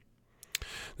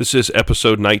This is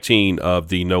episode 19 of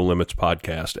the No Limits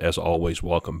podcast. As always,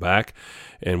 welcome back,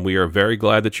 and we are very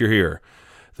glad that you're here.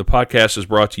 The podcast is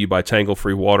brought to you by Tangle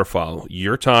Free Waterfowl.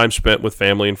 Your time spent with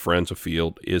family and friends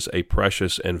afield is a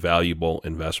precious and valuable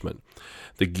investment.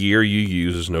 The gear you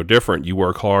use is no different. You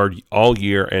work hard all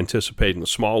year anticipating the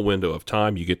small window of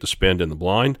time you get to spend in the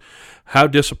blind. How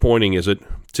disappointing is it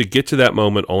to get to that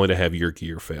moment only to have your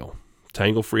gear fail?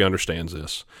 Tangle Free understands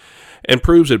this and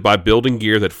proves it by building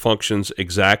gear that functions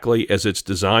exactly as it's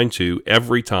designed to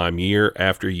every time, year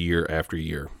after year after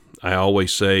year. I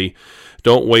always say,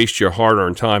 don't waste your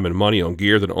hard-earned time and money on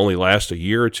gear that only lasts a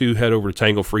year or two. Head over to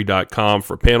tanglefree.com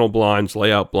for panel blinds,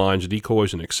 layout blinds,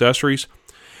 decoys, and accessories.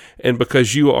 And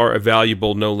because you are a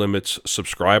valuable No Limits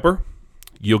subscriber,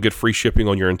 you'll get free shipping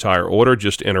on your entire order.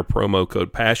 Just enter promo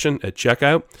code PASSION at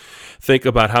checkout. Think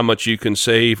about how much you can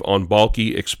save on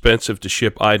bulky,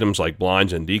 expensive-to-ship items like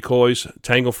blinds and decoys.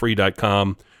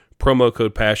 TangleFree.com, promo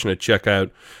code PASSION at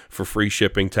checkout for free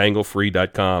shipping.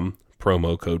 TangleFree.com,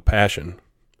 promo code PASSION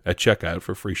at checkout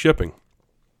for free shipping.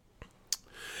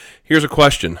 Here's a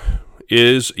question.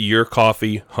 Is your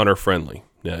coffee hunter-friendly?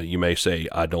 Now, you may say,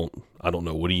 I don't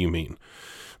know. What do you mean?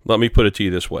 Let me put it to you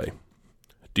this way.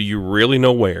 Do you really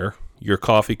know where your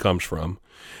coffee comes from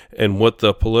and what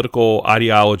the political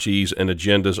ideologies and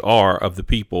agendas are of the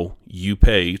people you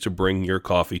pay to bring your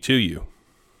coffee to you?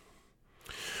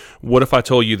 What if I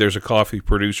told you there's a coffee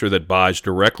producer that buys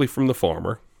directly from the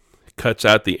farmer, cuts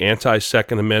out the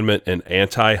anti-Second Amendment and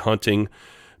anti-hunting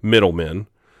middlemen,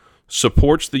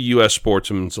 supports the U.S.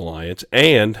 Sportsman's Alliance,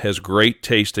 and has great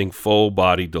tasting,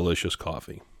 full-bodied, delicious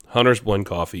coffee? Hunter's Blend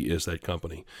Coffee is that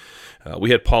company.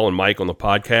 We had Paul and Mike on the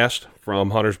podcast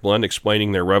from Hunter's Blend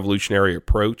explaining their revolutionary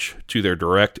approach to their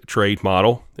direct trade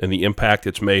model and the impact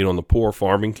it's made on the poor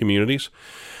farming communities.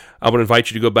 I would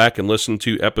invite you to go back and listen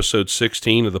to episode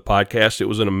 16 of the podcast. It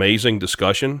was an amazing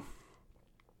discussion.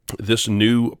 This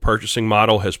new purchasing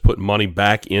model has put money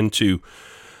back into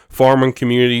farming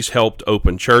communities, helped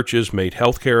open churches, made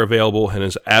healthcare available, and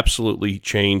has absolutely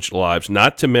changed lives.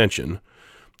 Not to mention,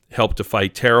 helped to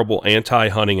fight terrible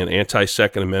anti-hunting and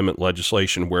anti-Second Amendment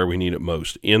legislation where we need it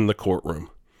most, in the courtroom.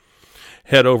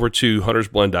 Head over to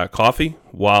huntersblend.coffee.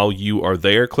 While you are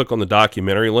there, click on the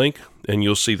documentary link, and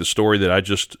you'll see the story that I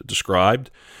just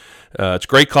described. It's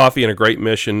great coffee and a great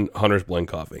mission, Hunter's Blend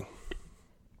Coffee.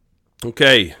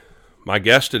 Okay, my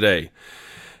guest today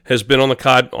has been on the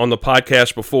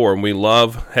podcast before, and we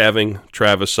love having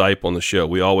Travis Sipe on the show.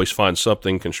 We always find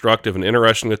something constructive and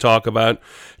interesting to talk about.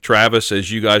 Travis,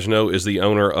 as you guys know, is the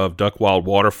owner of Duck Wild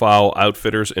Waterfowl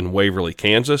Outfitters in Waverly,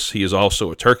 Kansas. He is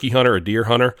also a turkey hunter, a deer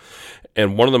hunter,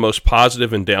 and one of the most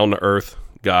positive and down-to-earth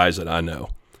guys that I know.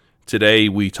 Today,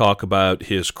 we talk about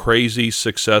his crazy,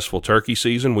 successful turkey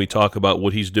season. We talk about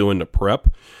what he's doing to prep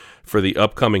for the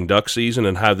upcoming duck season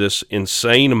and how this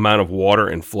insane amount of water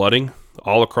and flooding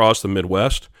all across the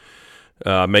Midwest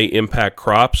may impact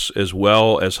crops as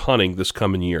well as hunting this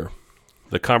coming year.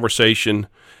 The conversation,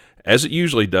 as it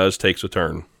usually does, takes a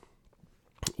turn.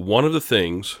 One of the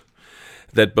things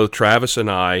that both Travis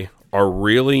and I are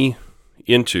really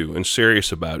into and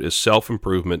serious about is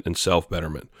self-improvement and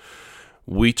self-betterment.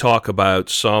 We talk about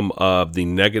some of the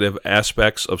negative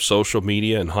aspects of social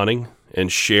media and hunting and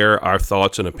share our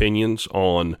thoughts and opinions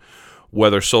on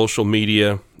whether social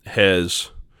media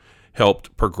has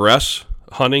helped progress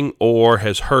hunting or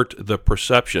has hurt the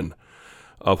perception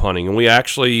of hunting. And we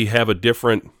actually have a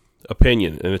different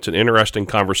opinion, and it's an interesting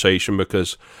conversation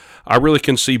because I really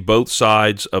can see both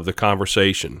sides of the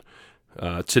conversation.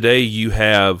 Today you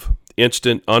have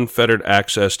instant, unfettered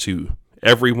access to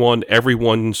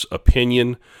everyone's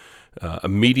opinion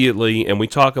immediately, and we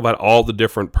talk about all the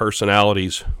different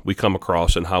personalities we come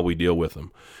across and how we deal with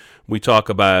them. We talk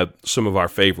about some of our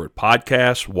favorite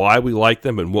podcasts, why we like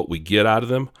them, and what we get out of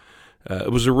them.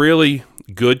 It was a really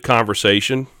good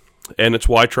conversation, and it's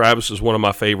why Travis is one of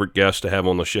my favorite guests to have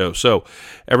on the show. So,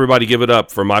 everybody give it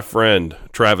up for my friend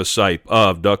Travis Sipe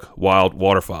of Duck Wild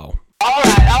Waterfowl. All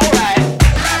right. How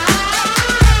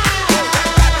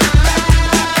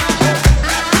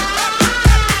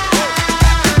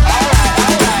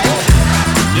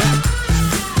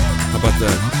about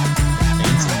that?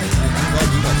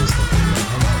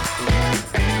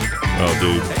 Oh,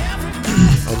 dude.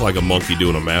 I was like a monkey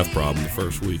doing a math problem the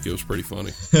first week. It was pretty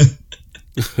funny.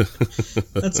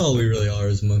 That's all we really are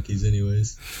as monkeys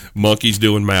anyways. Monkeys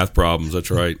doing math problems,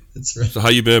 that's right. That's right. So how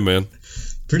you been, man?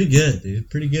 Pretty good, dude.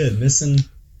 Pretty good. Missing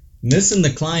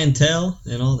the clientele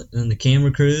and the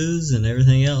camera crews and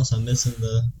everything else. I'm missing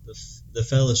the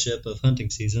fellowship of hunting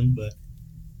season, but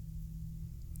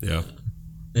yeah.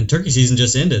 And turkey season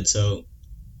just ended, so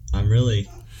I'm really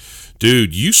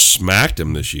Dude, you smacked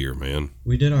him this year, man.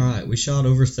 We did all right. We shot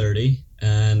over 30,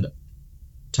 and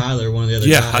Tyler, one of the other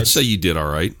Yeah, guides. I'd say you did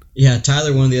all right. Yeah,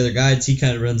 Tyler, one of the other guides, he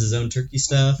kind of runs his own turkey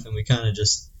stuff, and we kind of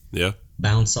just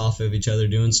bounce off of each other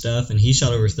doing stuff, and he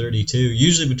shot over 30 too.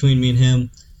 Usually between me and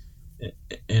him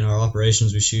in our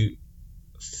operations, we shoot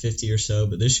 50 or so,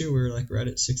 but this year we're like right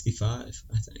at 65,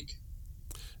 I think.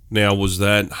 Now, was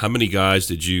that, how many clients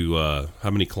did you,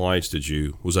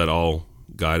 was that all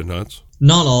guided hunts?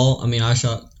 Not all. I mean, I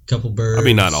shot a couple birds. I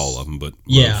mean, not all of them, but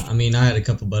yeah, most. I mean, I had a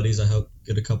couple buddies. I helped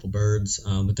get a couple birds,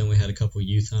 but then we had a couple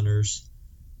youth hunters,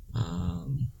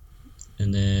 and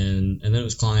then it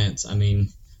was clients. I mean,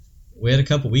 we had a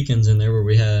couple weekends in there where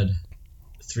we had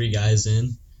 3 guys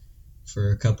in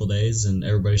for a couple days, and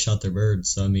everybody shot their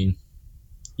birds. So I mean,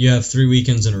 you have 3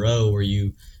 weekends in a row where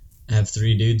you have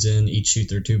 3 dudes in, each shoot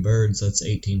their 2 birds. That's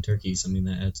 18 turkeys. I mean,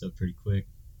 that adds up pretty quick.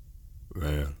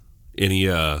 Man,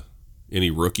 any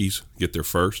rookies get their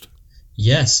first?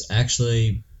 Yes,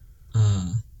 actually,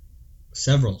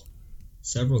 several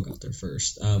got their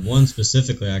first. One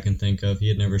specifically I can think of. He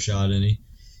had never shot any.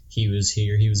 He was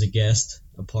here. He was a guest,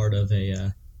 a part of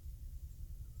a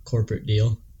corporate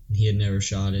deal. And he had never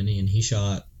shot any, and he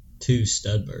shot 2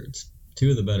 stud birds, 2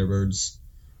 of the better birds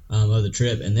of the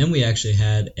trip. And then we actually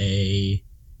had a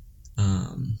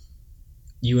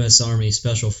U.S. Army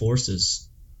Special Forces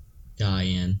guy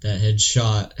in that has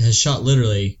shot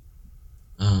literally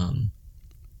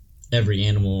every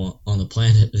animal on the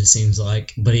planet, it seems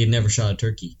like, but he had never shot a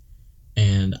turkey.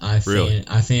 And I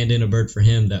fanned in a bird for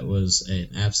him that was an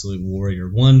absolute warrior.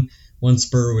 One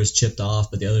spur was chipped off,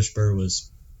 but the other spur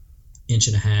was 1.5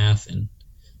 inches and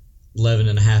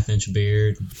 11.5-inch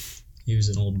beard. He was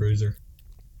an old bruiser.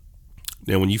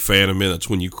 Now, when you fan him in, that's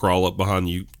when you crawl up behind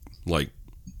you, like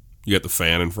you got the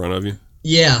fan in front of you.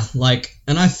 Yeah,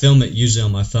 and I film it usually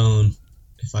on my phone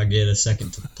if I get a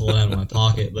second to pull it out of my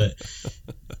pocket. But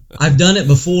I've done it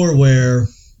before where,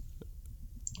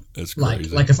 that's crazy.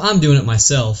 Like if I'm doing it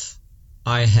myself,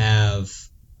 I have,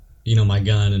 my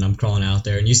gun and I'm crawling out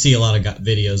there, and you see a lot of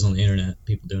videos on the internet,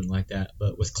 people doing it like that.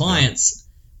 But with clients,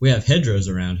 we have hedgerows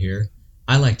around here.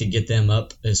 I like to get them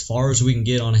up as far as we can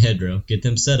get on a hedgerow, get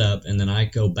them set up, and then I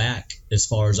go back as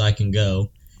far as I can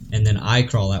go. And then I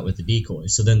crawl out with the decoy.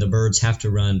 So then the birds have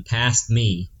to run past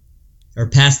me, or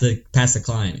past the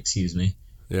client, excuse me.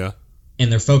 Yeah.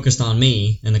 And they're focused on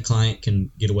me, and the client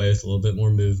can get away with a little bit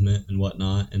more movement and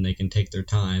whatnot, and they can take their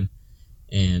time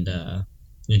and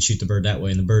shoot the bird that way.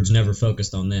 And the bird's never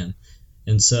focused on them.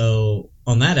 And so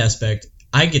on that aspect,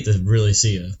 I get to really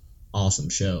see an awesome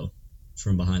show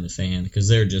from behind the fan because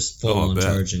they're just full on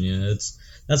charging you.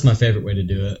 That's my favorite way to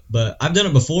do it. But I've done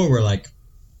it before where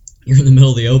you're in the middle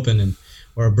of the open and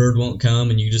where a bird won't come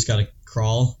and you just got to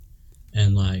crawl.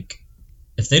 And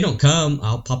if they don't come,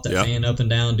 I'll pop that fan up and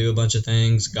down, do a bunch of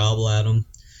things, gobble at them.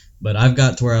 But I've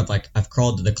got to where I've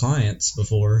crawled to the clients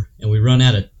before and we run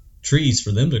out of trees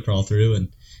for them to crawl through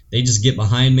and they just get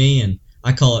behind me, and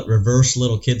I call it reverse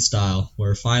little kid style,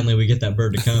 where finally we get that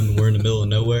bird to come and we're in the middle of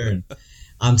nowhere and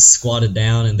I'm squatted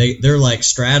down and they're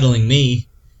straddling me,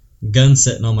 gun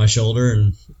sitting on my shoulder,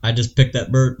 and I just pick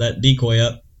that decoy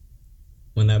up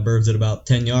when that bird's at about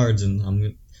 10 yards, and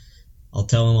I'll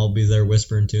tell him, I'll be there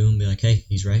whispering to him, be like, hey,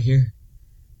 he's right here.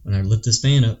 When I lift this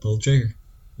fan up, pull the trigger.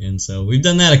 And so we've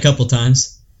done that a couple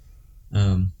times.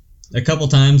 I've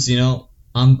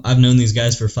known these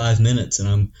guys for 5 minutes, and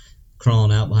I'm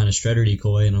crawling out behind a Strider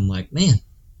decoy, and I'm like, man,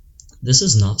 this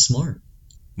is not smart.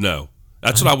 No,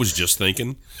 that's what I was just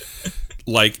thinking.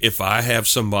 If I have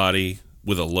somebody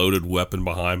with a loaded weapon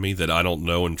behind me that I don't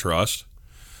know and trust,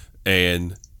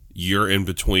 and you're in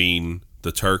between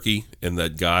the turkey and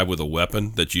that guy with a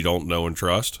weapon that you don't know and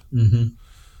trust,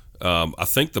 I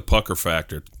think the pucker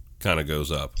factor kind of goes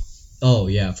up. Oh,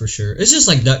 yeah, for sure. It's just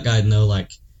like duck guiding, though.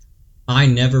 I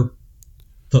never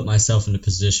put myself in a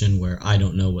position where I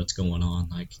don't know what's going on.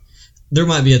 There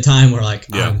might be a time where,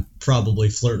 I'm probably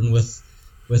flirting with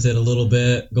it a little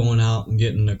bit, going out and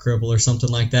getting a cripple or something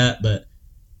like that, but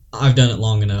I've done it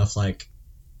long enough. I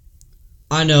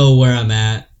know where I'm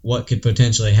at, what could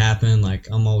potentially happen.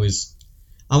 I'm always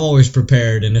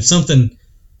prepared, and if something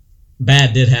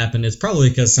bad did happen, it's probably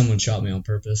because someone shot me on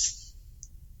purpose.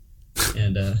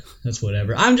 And that's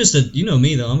whatever. I'm just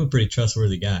me though, I'm a pretty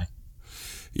trustworthy guy.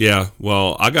 Yeah,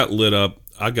 well, I got lit up.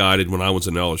 I guided when I was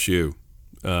in LSU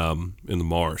in the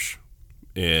marsh,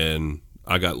 and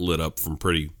I got lit up from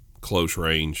pretty close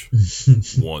range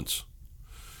once.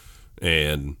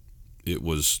 And it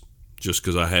was just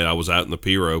because I was out in the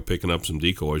P-row picking up some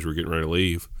decoys. We were getting ready to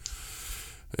leave.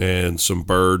 And some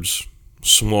birds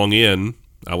swung in.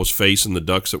 I was facing the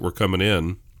ducks that were coming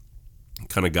in,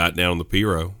 kind of got down the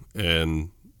P-row, and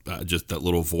just that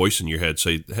little voice in your head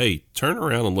say, "Hey, turn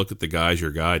around and look at the guys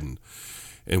you're guiding."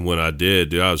 And when I did,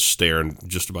 dude, I was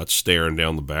just about staring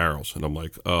down the barrels, and I'm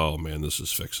like, "Oh man, this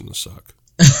is fixing to suck."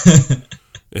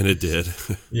 And it did.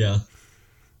 Yeah.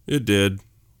 It did.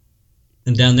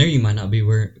 And down there, you might not be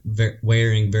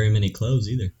wearing very many clothes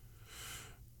either.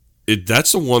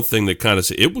 That's the one thing that kind of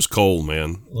it was cold,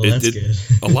 man. Well, that's good.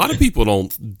 A lot of people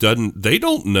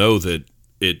don't know that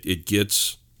it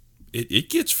gets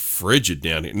frigid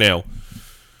down here. Now,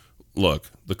 look,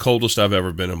 the coldest I've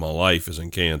ever been in my life is in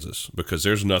Kansas, because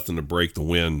there's nothing to break the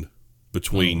wind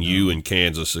between you and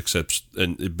Kansas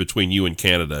and between you and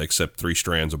Canada except 3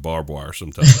 strands of barbed wire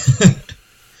sometimes.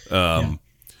 Yeah.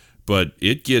 But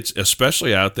it gets,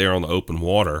 especially out there on the open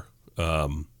water,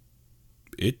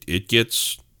 it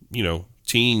gets,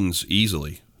 teens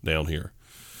easily down here.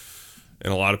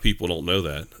 And a lot of people don't know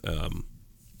that.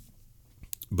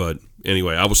 But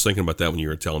anyway, I was thinking about that when you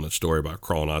were telling that story about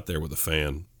crawling out there with a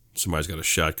fan. Somebody's got a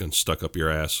shotgun stuck up your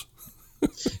ass.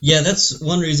 Yeah, that's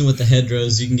one reason with the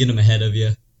hedgerows. You can get them ahead of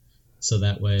you. So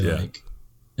that way,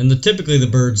 and typically the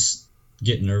birds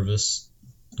get nervous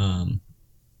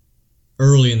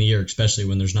early in the year, especially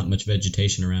when there's not much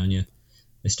vegetation around you.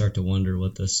 They start to wonder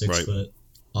what the 6-foot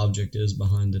object is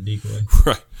behind the decoy.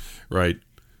 Right.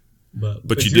 But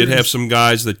you if did have some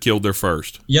guys that killed their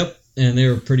first. Yep, and they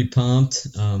were pretty pumped.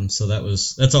 So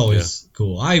that's always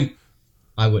cool. I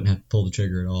wouldn't have to pull the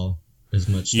trigger at all as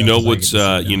much.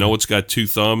 What's got 2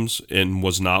 thumbs and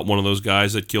was not one of those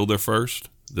guys that killed their first?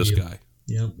 This guy.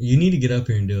 Yeah, you need to get up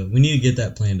here and do it. We need to get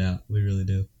that planned out. We really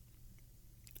do.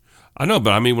 I know,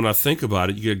 but I mean, when I think about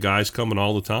it, you get guys coming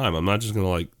all the time. I'm not just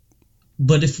gonna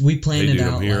But if we plan it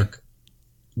out,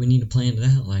 we need to plan it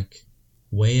out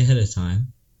way ahead of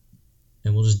time,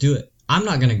 and we'll just do it. I'm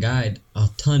not gonna guide a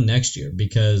ton next year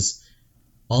because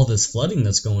all this flooding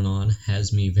that's going on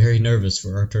has me very nervous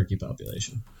for our turkey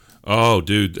population. Oh,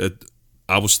 dude,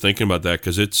 I was thinking about that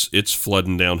because it's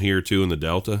flooding down here too in the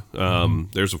Delta.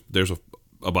 There's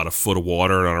about a foot of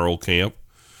water in our old camp.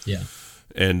 Yeah,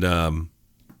 and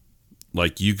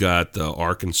you got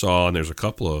Arkansas, and there's a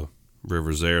couple of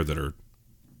rivers there that are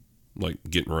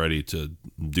getting ready to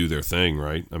do their thing,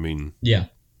 right? I mean, yeah.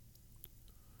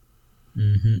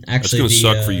 Mm-hmm. Actually, it's going to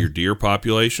suck for your deer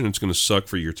population. It's going to suck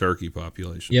for your turkey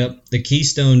population. Yep, the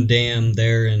Keystone Dam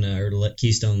there or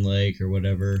Keystone Lake or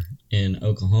whatever in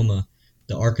Oklahoma,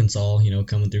 the Arkansas,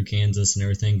 coming through Kansas and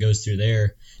everything goes through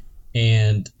there.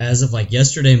 And as of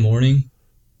yesterday morning,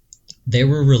 they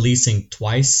were releasing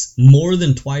more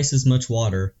than twice as much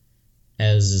water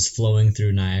as is flowing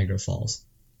through Niagara Falls.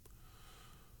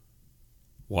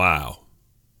 Wow.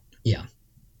 Yeah.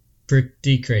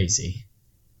 Pretty crazy.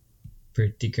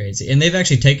 And they've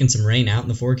actually taken some rain out in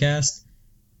the forecast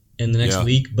in the next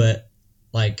week, but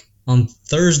on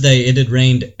Thursday it had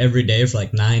rained every day for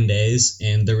 9 days,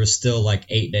 and there was still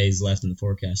 8 days left in the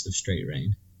forecast of straight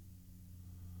rain.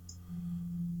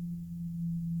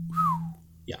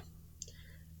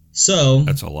 So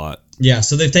that's a lot. Yeah,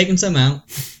 so they've taken some out,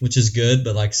 which is good,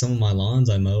 but some of my lawns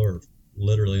I mow are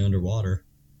literally underwater.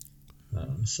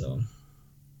 So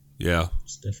yeah,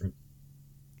 it's different.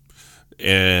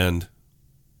 And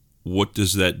what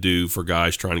does that do for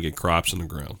guys trying to get crops in the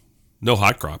ground? No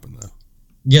hot cropping though.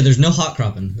 Yeah, there's no hot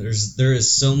cropping. There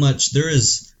is so much.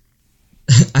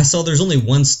 I saw there's only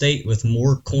one state with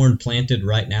more corn planted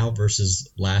right now versus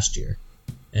last year,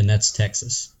 and that's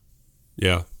Texas.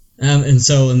 Yeah. And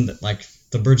so,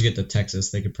 the birds get to Texas,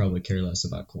 they could probably care less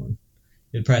about corn.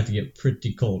 It'd probably have to get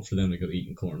pretty cold for them to go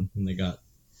eating corn when they got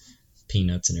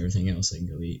peanuts and everything else they can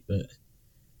go eat. But,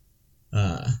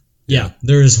 yeah,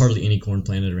 there is hardly any corn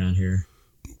planted around here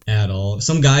at all.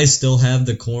 Some guys still have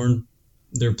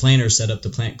their planters set up to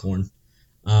plant corn.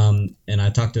 And I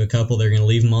talked to a couple, they're going to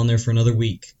leave them on there for another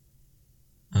week.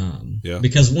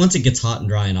 Because once it gets hot and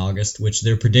dry in August, which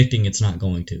they're predicting it's not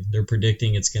going to. They're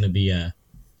predicting it's going to be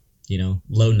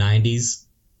low 90s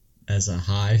as a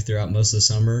high throughout most of the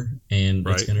summer, and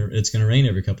it's gonna rain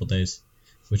every couple of days,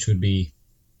 which would be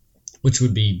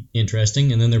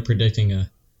interesting. And then they're predicting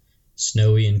a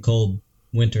snowy and cold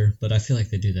winter, but I feel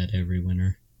like they do that every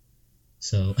winter.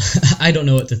 So I don't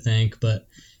know what to think, but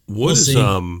we'll see.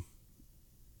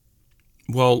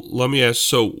 Well, let me ask.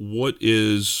 So what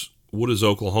is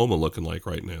Oklahoma looking like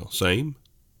right now? Same?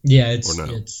 Yeah,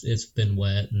 it's been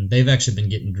wet, and they've actually been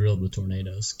getting drilled with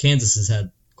tornadoes. Kansas has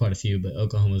had quite a few, but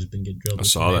Oklahoma's been getting drilled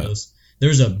with tornadoes. That.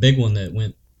 There's a big one that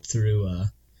went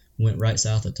right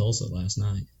south of Tulsa last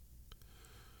night.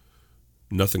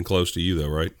 Nothing close to you, though,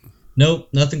 right? Nope,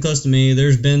 nothing close to me.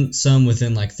 There's been some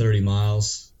within 30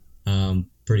 miles,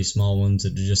 pretty small ones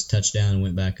that just touched down and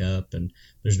went back up, and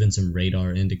there's been some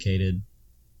radar indicated,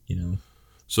 you know.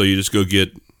 So you just go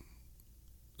get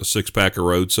a 6-pack of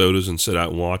road sodas and sit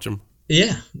out and watch them?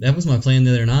 Yeah, that was my plan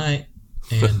the other night.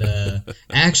 And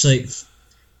actually,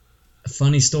 a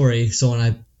funny story. So when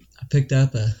I picked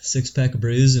up a 6-pack of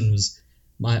brews and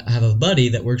I have a buddy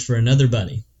that works for another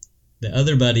buddy. The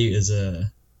other buddy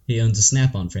he owns a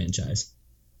Snap-on franchise.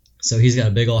 So he's got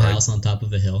a big old house on top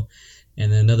of a hill. And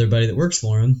then another buddy that works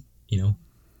for him, you know,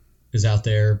 is out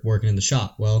there working in the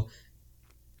shop. Well,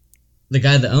 the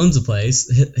guy that owns the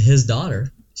place, his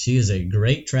daughter, she is a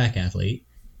great track athlete,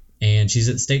 and she's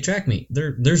at the state track meet.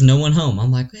 There's no one home.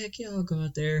 I'm like, heck yeah, I'll go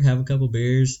out there, have a couple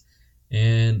beers,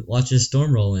 and watch this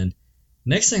storm roll in.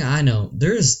 Next thing I know,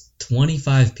 there's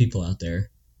 25 people out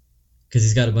there, because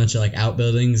he's got a bunch of like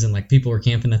outbuildings, and like people are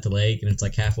camping at the lake, and it's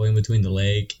like halfway in between the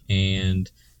lake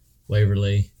and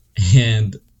Waverly,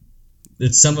 and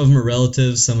some of them are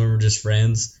relatives, some of them are just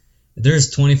friends.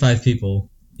 There's 25 people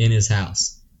in his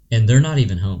house, and they're not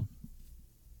even home.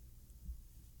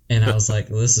 And I was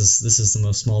like, well, this is the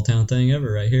most small town thing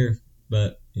ever right here.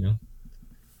 But, you know,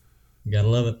 you gotta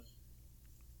love it.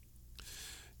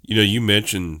 You know, you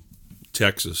mentioned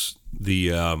Texas.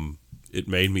 It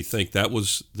made me think that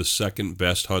was the second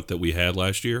best hunt that we had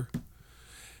last year.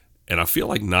 And I feel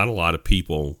like not a lot of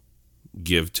people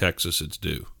give Texas its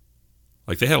due.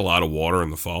 Like, they had a lot of water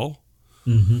in the fall.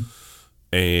 Mm-hmm.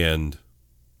 And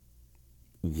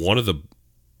one of the,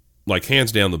 like,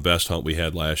 hands down, the best hunt we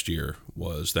had last year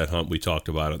was that hunt we talked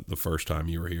about it the first time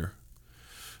you were here.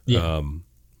 Yeah.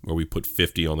 Where we put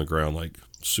 50 on the ground, like,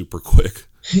 super quick.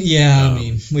 Yeah, I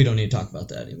mean, we don't need to talk about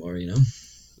that anymore, you know?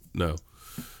 No.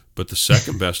 But the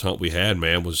second best hunt we had,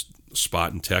 man, was a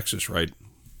spot in Texas, right?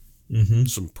 Mm-hmm.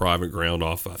 Some private ground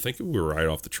off, I think we were right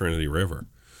off the Trinity River.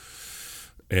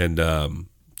 And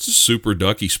it's a super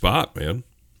ducky spot, man.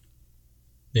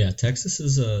 Yeah, Texas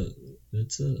is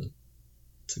it's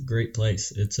a great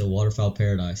place. It's a waterfowl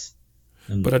paradise.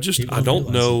 And but I don't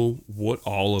know what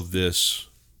all of this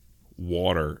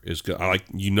water is going. Like,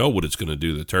 you know what it's going to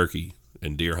do to turkey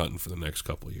and deer hunting for the next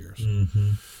couple of years.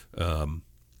 Mm-hmm.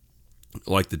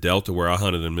 Like the Delta where I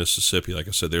hunted in Mississippi, like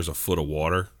I said, there's a foot of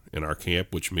water in our camp,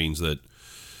 which means that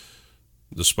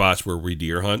the spots where we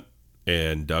deer hunt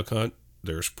and duck hunt,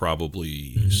 there's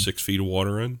probably 6 feet of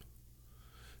water in,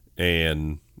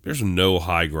 and there's no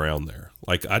high ground there.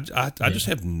 Like, I just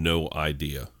have no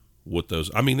idea what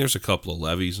those. I mean, there's a couple of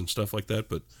levees and stuff like that,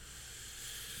 but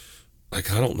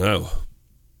like, I don't know.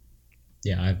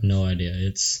 Yeah, I have no idea.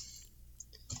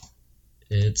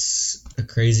 It's a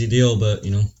crazy deal, but you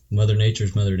know, Mother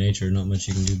Nature's Mother Nature. Not much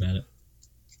you can do about it.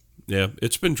 Yeah,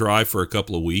 it's been dry for a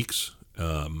couple of weeks.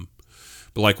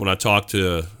 But like when I talked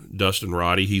to Dustin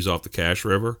Roddy, he's off the Cache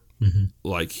River. Mm-hmm.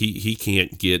 Like he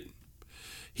can't get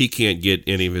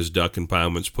any of his duck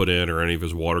impoundments put in or any of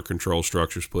his water control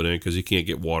structures put in because he can't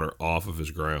get water off of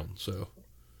his ground. So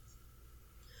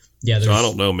yeah, so I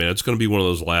don't know, man. It's going to be one of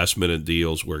those last minute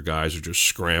deals where guys are just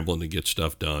scrambling to get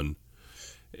stuff done.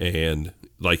 And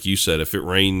like you said, if it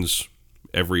rains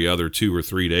every other 2 or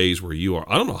 3 days where you are,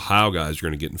 I don't know how guys are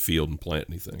going to get in the field and plant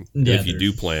anything. Yeah, if you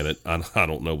do plant it, I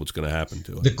don't know what's going to happen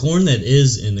to it. The corn that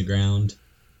is in the ground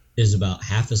is about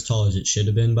half as tall as it should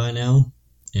have been by now,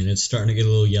 and it's starting to get a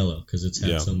little yellow because it's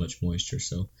had so much moisture.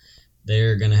 So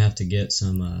they're going to have to get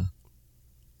some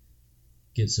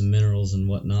minerals and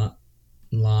whatnot,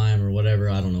 lime or whatever.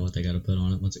 I don't know what they got to put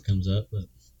on it once it comes up,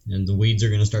 and the weeds are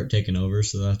going to start taking over,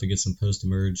 so they'll have to get some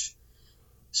post-emerge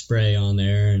spray on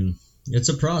there, and it's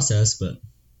a process, but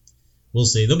we'll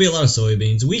see. There'll be a lot of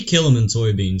soybeans. We kill them in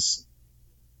soybeans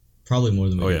probably more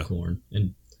than we do corn.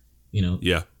 And, you know,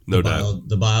 no doubt.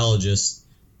 The biologists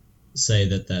say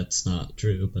that that's not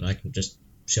true, but I can just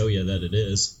show you that it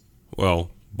is. Well,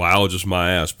 biologist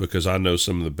my ass, because I know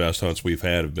some of the best hunts we've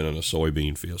had have been in a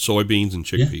soybean field. Soybeans and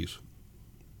chickpeas.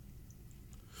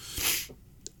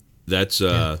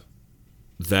 Yeah.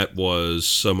 That was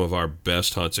some of our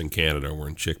best hunts in Canada were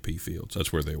in chickpea fields.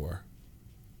 That's where they were.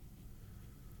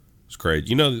 It's great.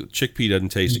 You know, chickpea doesn't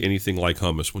taste anything like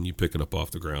hummus when you pick it up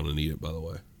off the ground and eat it, by the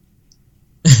way.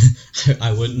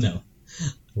 I wouldn't know.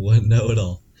 I wouldn't know at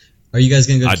all. Are you guys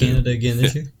going to go to Canada again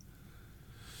this year?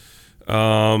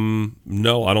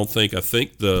 No, I don't think. I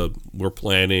think we're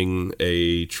planning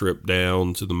a trip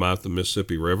down to the mouth of the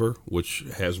Mississippi River, which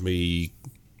has me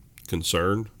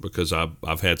concerned because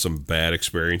I've had some bad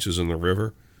experiences in the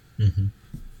river. Mm-hmm.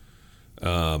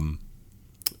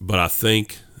 But I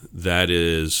think that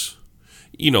is,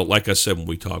 you know, like I said when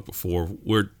we talked before,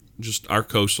 our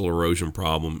coastal erosion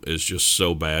problem is just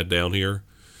so bad down here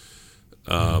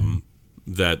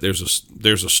that there's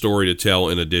a story to tell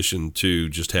in addition to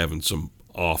just having some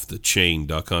off the chain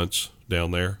duck hunts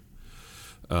down there.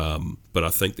 But I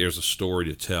think there's a story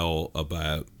to tell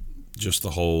about just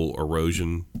the whole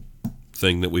erosion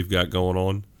thing that we've got going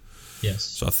on. Yes.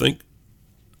 So I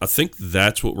think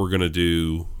that's what we're going to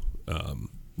do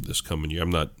this coming year. I'm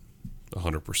not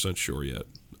 100% sure yet.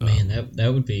 Man,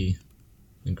 that would be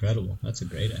incredible. That's a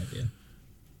great idea.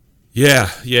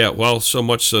 Yeah. Well, so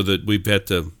much so that we've had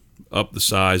to up the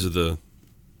size of the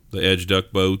edge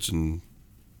duck boats and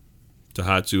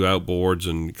Tohatsu outboards,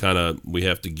 and kind of we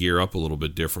have to gear up a little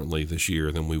bit differently this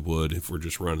year than we would if we're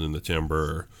just running in the timber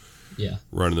or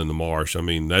running in the marsh. I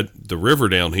mean, the river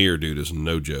down here, dude, is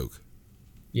no joke.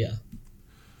 Yeah.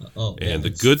 And the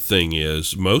good thing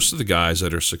is most of the guys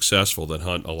that are successful that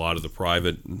hunt a lot of the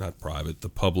the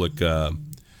public,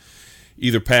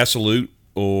 either Passalute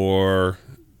or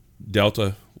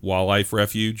Delta Wildlife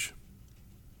Refuge,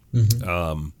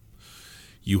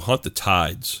 you hunt the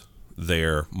tides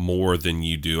there more than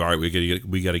you do. All right,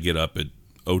 we got to get up at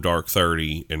dark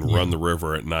 30 and run the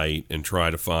river at night and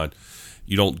try to find.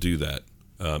 You don't do that.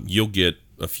 You'll get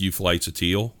a few flights of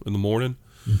teal in the morning,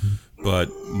 but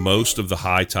most of the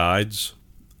high tides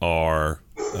are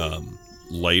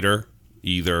later,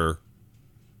 either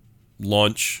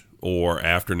lunch or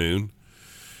afternoon.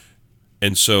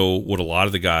 And so what a lot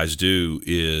of the guys do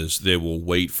is they will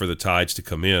wait for the tides to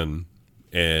come in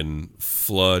and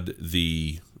flood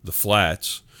the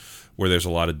flats where there's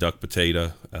a lot of duck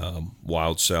potato,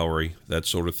 wild celery, that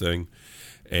sort of thing.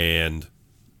 And,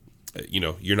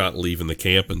 you're not leaving the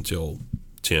camp until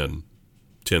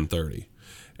 10:30.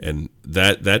 And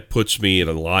that puts me in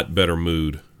a lot better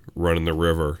mood running the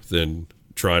river than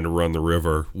trying to run the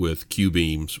river with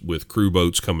Q-beams, with crew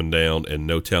boats coming down and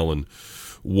no telling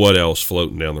what else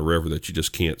floating down the river that you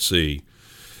just can't see.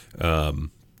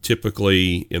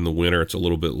 Typically in the winter it's a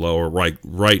little bit lower.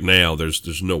 Right now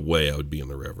there's no way I would be in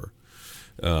the river.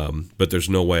 But there's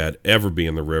no way I'd ever be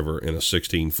in the river in a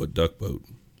 16-foot duck boat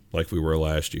like we were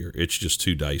last year. It's just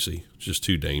too dicey. It's just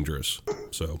too dangerous.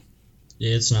 So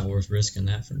yeah, it's not worth risking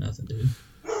that for nothing, dude.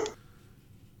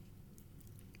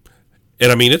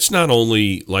 And I mean, it's not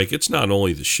only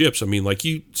the ships. I mean, like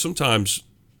you sometimes,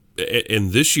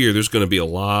 and this year there's going to be a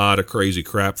lot of crazy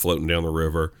crap floating down the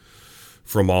river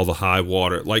from all the high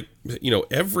water. Like,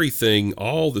 everything,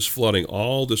 all this flooding,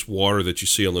 all this water that you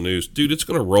see on the news, dude, it's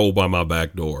going to roll by my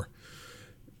back door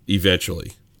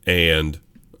eventually. And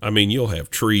I mean, you'll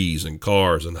have trees and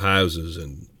cars and houses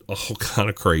and all kind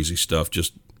of crazy stuff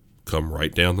just come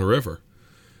right down the river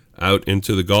out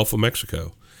into the Gulf of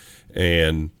Mexico.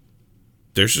 And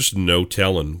there's just no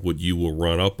telling what you will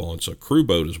run up on. So a crew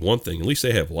boat is one thing. At least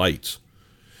they have lights.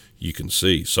 You can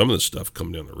see some of the stuff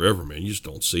coming down the river, man. You just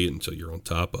don't see it until you're on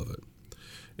top of it.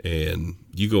 And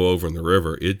you go over in the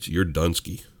river, you're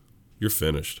Dunsky. You're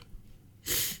finished.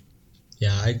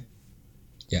 Yeah,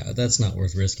 that's not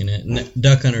worth risking it. And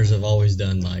duck hunters have always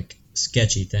done like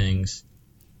sketchy things,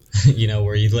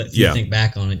 where you think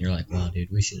back on it and you're like, wow,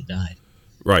 dude, we should have died.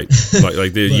 Right.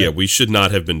 We should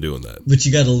not have been doing that. But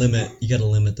you got to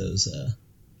limit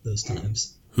those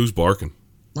times. Who's barking?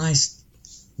 My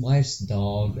wife's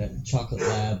dog, that chocolate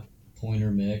lab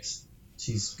pointer mix.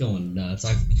 She's going nuts.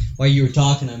 While you were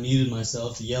talking, I muted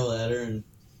myself to yell at her, and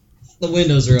the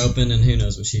windows are open, and who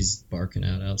knows what she's barking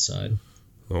out outside.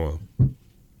 Oh well.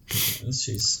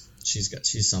 She's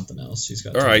something else. She's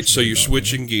got. All right, so you're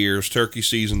switching gears. Turkey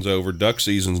season's over. Duck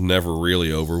season's never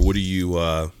really over. What do you?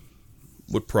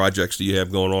 What projects do you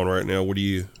have going on right now? What are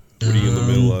you in the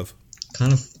middle of?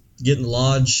 Kind of getting the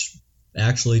lodge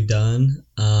actually done,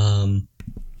 and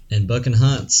booking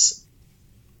hunts.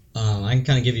 I can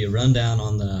kind of give you a rundown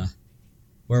on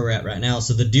where we're at right now.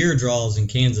 So the deer draws in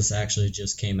Kansas actually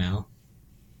just came out,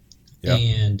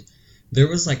 and there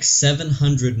was like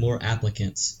 700 more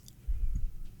applicants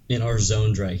in our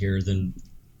zones right here than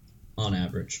on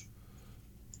average.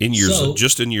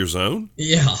 Just in your zone?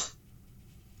 Yeah.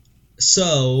 So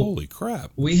holy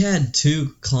crap! We had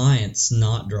 2 clients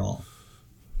not draw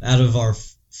out of our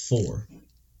 4.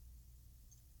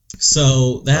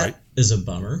 So that is a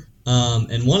bummer.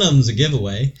 And one of them's a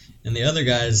giveaway, and the other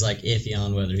guy is like iffy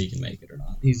on whether he can make it or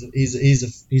not. He's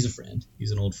a friend.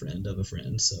 He's an old friend of a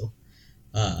friend. So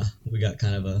we got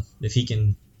kind of if he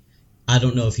can. I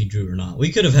don't know if he drew or not.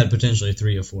 We could have had potentially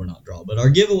 3 or 4 not draw, but our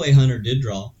giveaway hunter did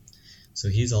draw, so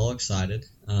he's all excited.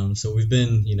 So we've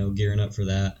been gearing up for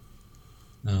that.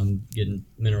 Getting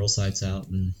mineral sites out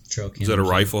and trail cameras. Is that a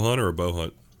rifle hunt or a bow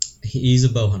hunt? He's a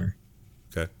bow hunter.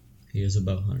 Okay. He is a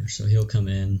bow hunter, so he'll come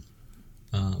in.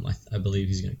 I believe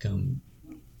he's going to come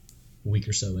a week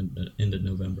or so into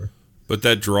November. But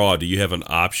that draw, do you have an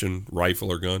option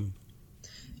rifle or gun?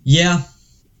 Yeah.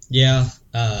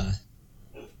 I'm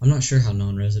not sure how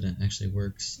non-resident actually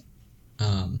works.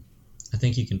 I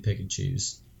think you can pick and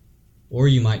choose, or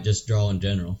you might just draw in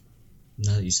general.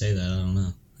 Now that you say that, I don't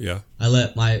know. Yeah. I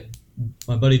let my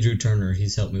buddy Drew Turner.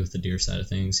 He's helped me with the deer side of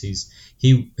things. He's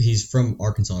from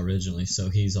Arkansas originally, so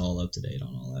he's all up to date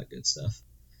on all that good stuff.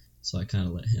 So I kind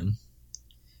of let him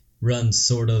run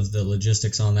sort of the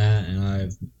logistics on that, and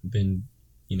I've been,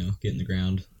 getting the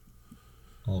ground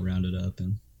all rounded up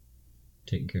and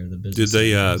taking care of the business.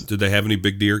 Did they have any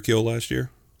big deer kill last year?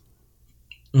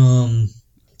 That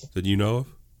you know of?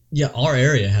 Yeah, our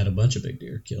area had a bunch of big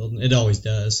deer killed. It always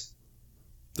does.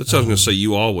 That's what I was going to say.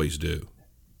 You always do.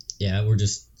 Yeah,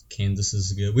 Kansas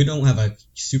is good. We don't have a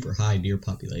super high deer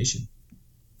population,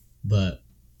 but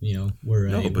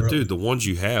dude, the ones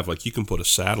you have, like, you can put a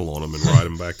saddle on them and ride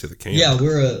them back to the camp. Yeah,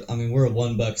 we're a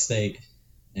 $1 state,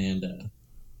 and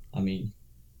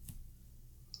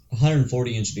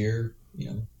 140-inch deer,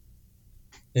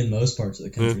 in most parts of the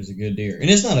country is a good deer,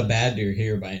 and it's not a bad deer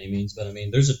here by any means. But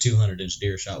there's a 200-inch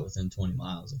deer shot within 20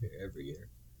 miles of here every year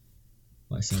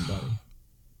by somebody.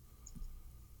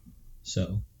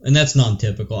 So, and that's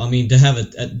non-typical. To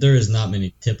have there is not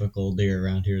many typical deer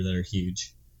around here that are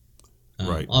huge.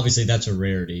 Right. Obviously, that's a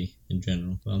rarity in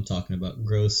general, but I'm talking about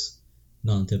gross,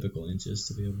 non-typical inches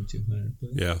to be over 200. But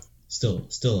yeah. Still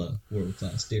a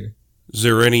world-class deer. Is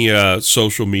there any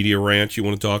social media rant you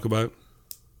want to talk about?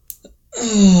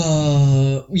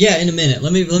 Yeah, in a minute.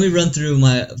 Let me run through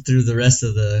the rest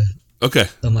of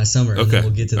my summer, and then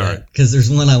we'll get to that because there's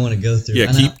one I want to go through.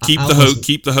 Yeah,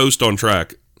 keep the host on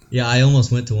track. Yeah, I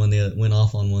almost went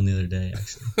off on one the other day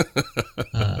actually.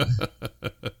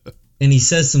 And he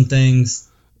says some things.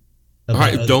 All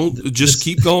right,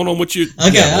 keep going on what you.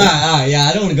 Okay, all right, yeah,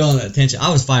 I don't want to go on that tangent.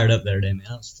 I was fired up the other day, man.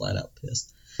 I was flat out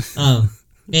pissed.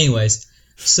 Anyways,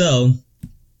 so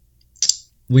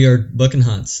we are booking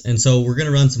hunts, and so we're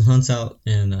gonna run some hunts out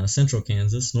in north central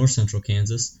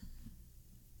Kansas,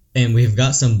 and we've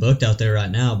got some booked out there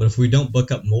right now. But if we don't book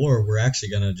up more, we're actually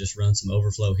gonna just run some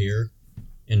overflow here,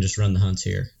 and just run the hunts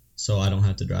here, so I don't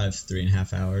have to drive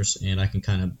 3.5 hours, and I can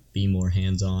kind of be more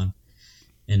hands on.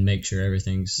 And make sure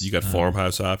everything's. You got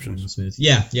farmhouse options? Smooth.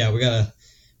 Yeah. We got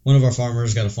one of our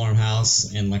farmers got a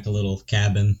farmhouse and like a little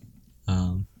cabin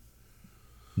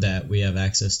that we have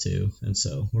access to, and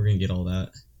so we're gonna get all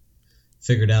that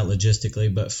figured out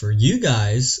logistically. But for you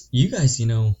guys,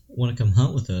 want to come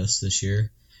hunt with us this year,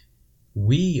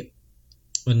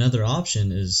 another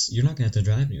option is you're not gonna have to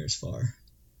drive near as far.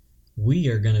 We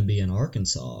are gonna be in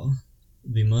Arkansas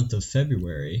the month of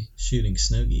February shooting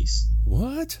snow geese.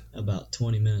 What? About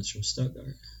 20 minutes from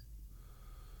Stuttgart.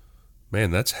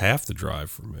 Man, that's half the drive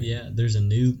for me. Yeah, there's a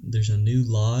new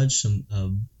lodge.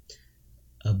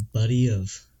 A buddy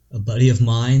of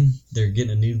mine. They're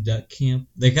getting a new duck camp.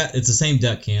 It's the same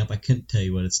duck camp. I couldn't tell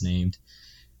you what it's named,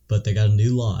 but they got a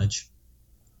new lodge,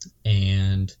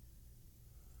 and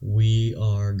we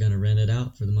are gonna rent it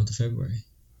out for the month of February.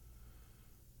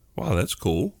 Wow, that's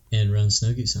cool. And run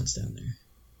snow goose hunts down there.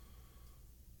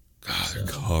 God, they're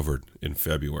covered in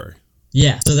February.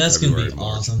 Yeah, so that's going to be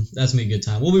awesome. That's going to be a good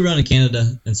time. We'll be running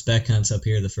Canada and spec hunts up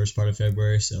here the first part of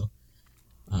February, so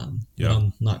I'm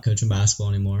not coaching basketball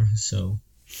anymore, so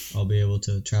I'll be able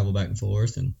to travel back and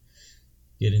forth and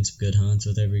get in some good hunts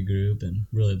with every group, and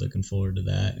really looking forward to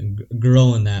that and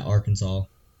growing that Arkansas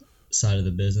side of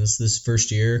the business. This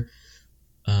first year,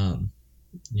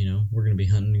 we're going to be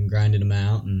hunting and grinding them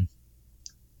out, and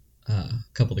a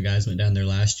couple of the guys went down there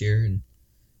last year and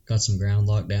got some ground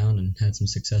locked down and had some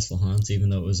successful hunts, even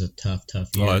though it was a tough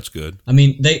year. Oh, that's good.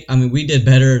 We did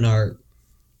better in our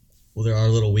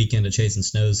little weekend of chasing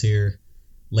snows here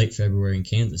late February in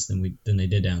Kansas than they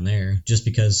did down there, just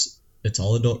because it's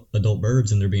all adult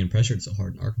birds and they're being pressured so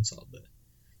hard in Arkansas. But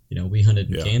we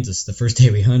hunted in Kansas the first day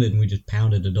we hunted, and we just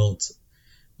pounded adults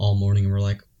all morning, and we're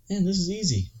like, man, this is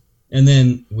easy. And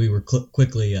then we were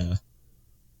quickly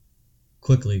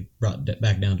brought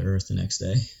back down to earth the next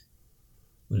day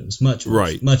when it was much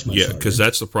harder. Yeah, because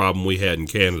that's the problem we had in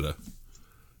Canada.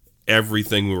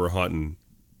 Everything we were hunting,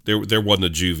 there wasn't a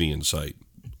juvie in sight.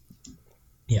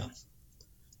 Yeah.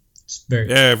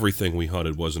 Everything we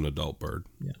hunted was an adult bird.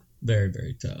 Yeah, very,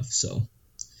 very tough. So,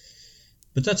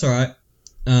 but that's all right.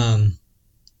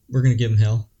 We're going to give them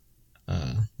hell.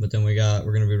 But then we're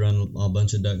going to be running a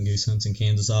bunch of duck and goose hunts in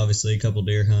Kansas, obviously, a couple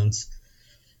deer hunts.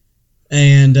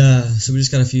 And so we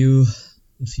just got a few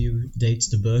dates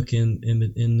to book in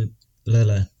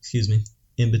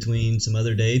between some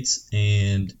other dates,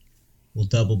 and we'll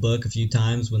double book a few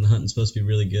times when the hunting's supposed to be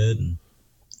really good, and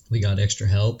we got extra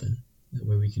help, and that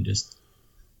way we can just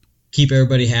keep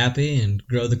everybody happy and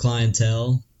grow the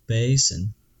clientele base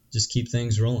and just keep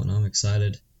things rolling. I'm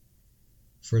excited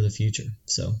for the future.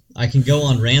 So I can go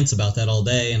on rants about that all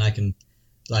day, and I can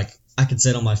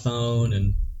sit on my phone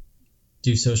and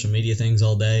do social media things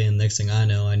all day, and next thing I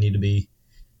know, I need to be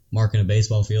marking a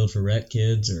baseball field for rec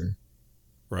kids or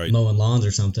mowing lawns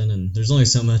or something, and there's only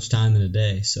so much time in a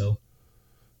day. So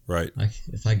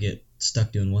if I get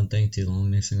stuck doing one thing too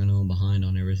long, next thing I know, I'm behind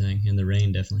on everything, and the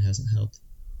rain definitely hasn't helped.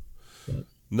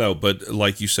 But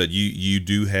like you said, you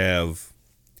do have,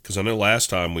 because I know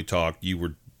last time we talked, you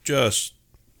were just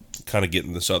kind of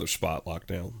getting this other spot locked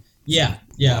down. Yeah.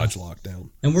 Lodge lockdown.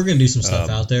 And we're going to do some stuff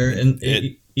out there. And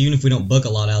even if we don't book a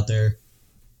lot out there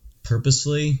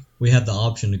purposefully, we have the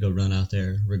option to go run out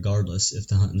there regardless if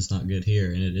the hunting's not good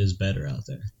here, and it is better out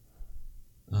there.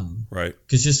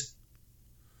 Because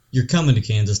you're coming to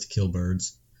Kansas to kill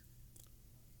birds.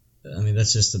 I mean,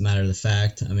 that's just a matter of the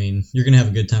fact. I mean, you're going to have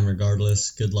a good time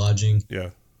regardless. Good lodging. Yeah.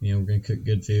 We're going to cook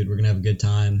good food. We're going to have a good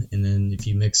time. And then if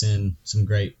you mix in some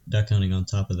great duck hunting on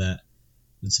top of that,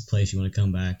 it's a place you want to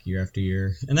come back year after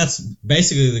year. And that's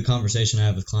basically the conversation I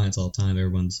have with clients all the time.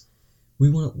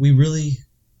 We really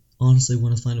honestly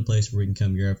want to find a place where we can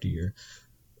come year after year.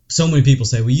 So many people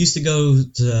say, we used to go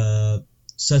to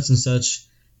such and such,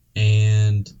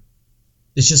 and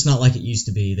it's just not like it used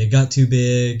to be. They got too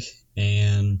big,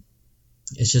 and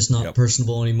it's just not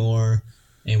personable anymore,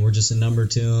 and we're just a number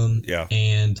to them. Yeah.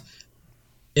 And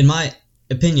in my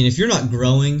opinion, if you're not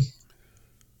growing,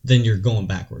 then you're going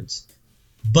backwards.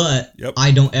 But I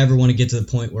don't ever want to get to the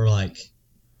point where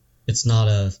it's not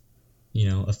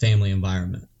a family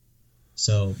environment.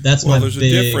 So that's there's a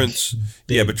difference.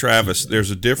 But Travis,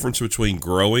 there's a difference between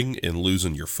growing and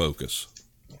losing your focus.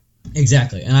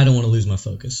 Exactly, and I don't want to lose my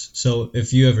focus. So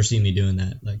if you ever see me doing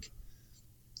that,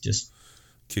 just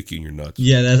kick you in your nuts.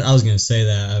 Yeah, I was going to say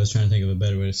that. I was trying to think of a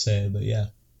better way to say it, but yeah,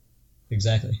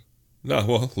 exactly. No,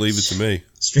 well, leave it to me.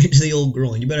 Straight to the old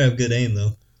groin. You better have good aim,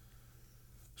 though.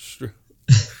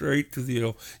 Straight to the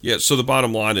old. Yeah. So the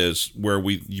bottom line is where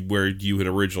you had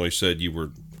originally said you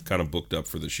were kind of booked up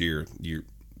for this year.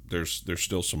 There's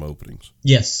still some openings.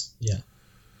 Yes. Yeah.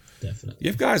 Definitely.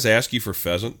 You have guys ask you for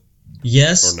pheasant?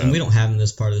 Yes, and we don't have them in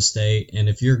this part of the state. And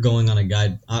if you're going on a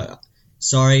guide,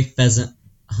 pheasant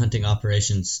hunting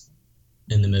operations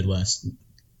in the Midwest.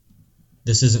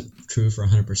 This isn't true for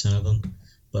 100% of them,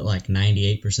 but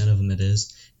 98% of them it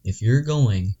is. If you're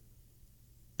going,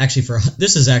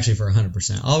 this is actually for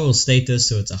 100%. I will state this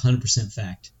so it's 100%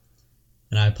 fact.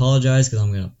 And I apologize because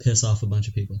I'm going to piss off a bunch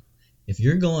of people. If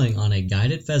you're going on a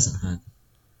guided pheasant hunt,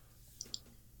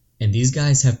 and these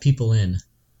guys have people in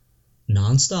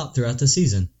nonstop throughout the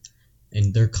season,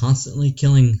 and they're constantly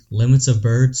killing limits of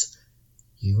birds,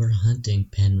 you are hunting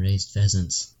pen-raised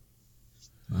pheasants.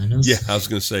 I know. Yeah, I was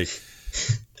going to say,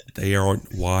 they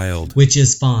aren't wild. Which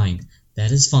is fine.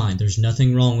 That is fine. There's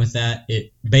nothing wrong with that.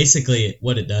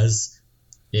 What it does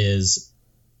is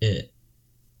it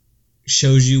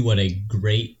shows you what a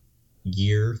great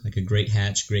year, like a great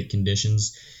hatch, great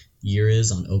conditions year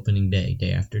is on opening day,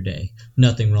 day after day.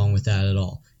 Nothing wrong with that at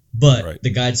all. But the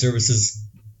guide services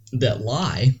that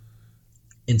lie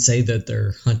and say that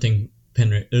they're hunting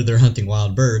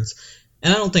wild birds,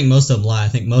 and I don't think most of them lie. I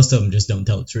think most of them just don't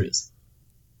tell the truth.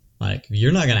 If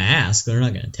you're not going to ask, they're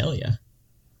not going to tell you.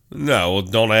 No, well,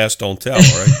 don't ask, don't tell,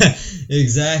 right?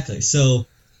 Exactly. So,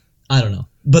 I don't know.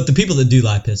 But the people that do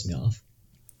lie piss me off.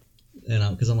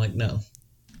 Because I'm like, no,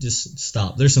 just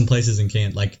stop. There's some places in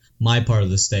Kansas, my part of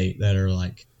the state, that are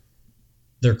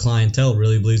their clientele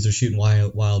really believes they're shooting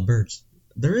wild birds.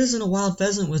 There isn't a wild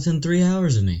pheasant within 3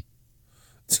 hours of me.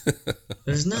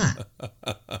 There's not.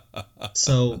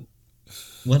 So,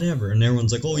 whatever. And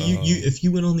everyone's like, you if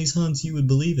you went on these hunts, you would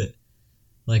believe it.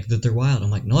 That they're wild. I'm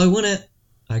like, no, I wouldn't.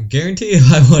 I guarantee you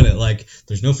I wouldn't.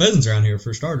 There's no pheasants around here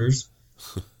for starters.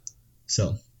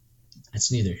 So,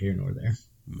 that's neither here nor there.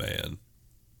 Man.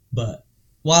 But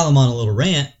while I'm on a little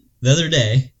rant, the other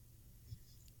day,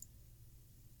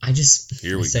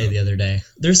 the other day,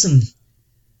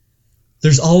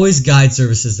 there's always guide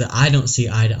services that I don't see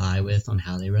eye to eye with on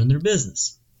how they run their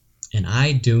business. And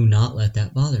I do not let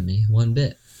that bother me one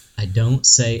bit. I don't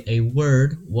say a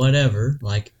word, whatever,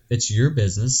 it's your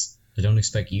business. I don't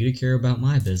expect you to care about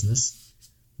my business.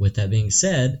 With that being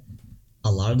said,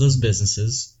 a lot of those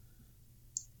businesses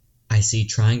I see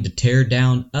trying to tear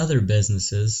down other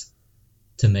businesses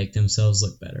to make themselves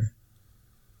look better.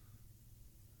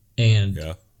 And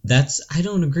I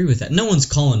don't agree with that. No one's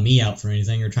calling me out for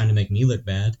anything or trying to make me look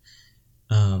bad.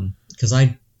 Because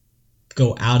I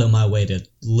go out of my way to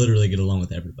literally get along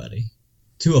with everybody.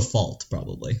 To a fault,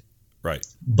 probably. Right.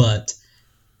 But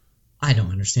I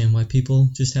don't understand why people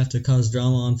just have to cause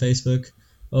drama on Facebook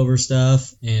over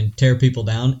stuff and tear people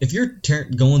down. If you're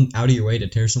going out of your way to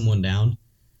tear someone down,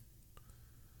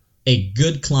 a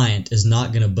good client is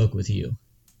not going to book with you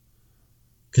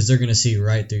because they're going to see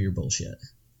right through your bullshit.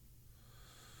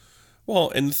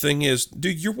 Well, and the thing is,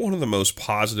 dude, you're one of the most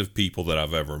positive people that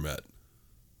I've ever met.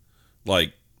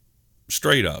 Like,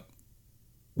 straight up.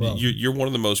 Well, You're one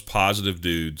of the most positive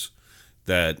dudes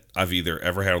that I've either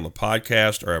ever had on the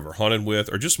podcast or ever hunted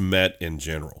with or just met in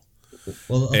general.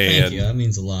 well, thank you. That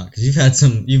means a lot because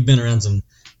you've been around some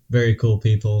very cool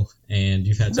people and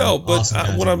you've had some awesome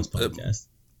guys on this podcast.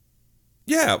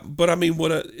 Yeah, but I mean,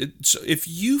 if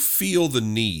you feel the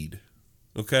need,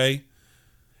 okay,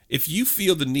 if you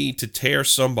feel the need to tear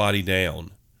somebody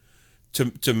down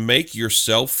to make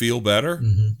yourself feel better,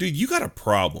 dude, you got a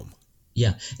problem.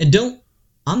 Yeah, and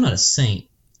I'm not a saint.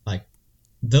 Like,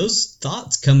 those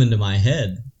thoughts come into my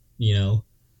head, a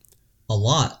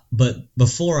lot. But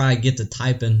before I get to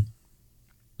typing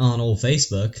on old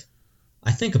Facebook,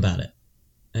 I think about it.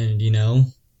 And,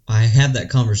 I have that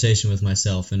conversation with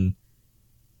myself, and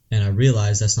I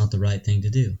realize that's not the right thing to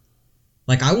do.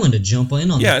 Like, I wanted to jump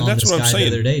in on this guy the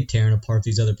other day, tearing apart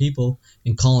these other people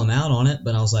and call him out on it.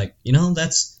 But I was like,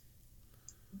 that's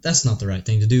not the right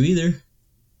thing to do either.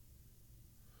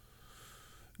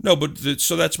 No, but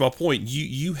so that's my point.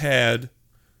 You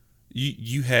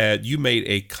made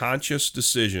a conscious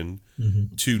decision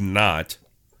to not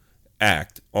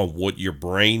act on what your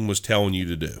brain was telling you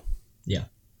to do. Yeah.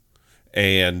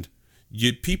 And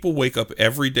people wake up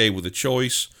every day with a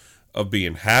choice of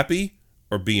being happy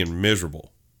or being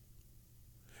miserable.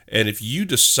 And if you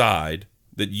decide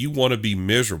that you want to be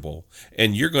miserable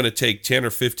and you're going to take 10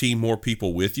 or 15 more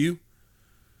people with you,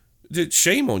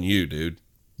 shame on you, dude.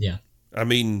 Yeah. I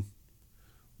mean,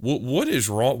 what is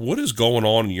wrong? What is going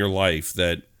on in your life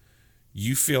that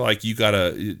you feel like you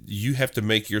have to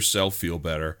make yourself feel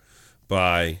better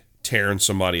by tearing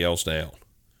somebody else down?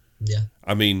 Yeah.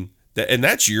 I mean,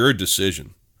 that's your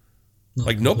decision. No,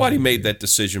 like, nobody made that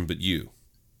decision but you.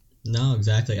 No,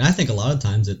 exactly. I think a lot of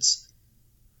times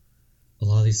a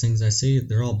lot of these things I see,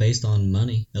 they're all based on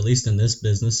money. At least in this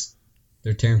business,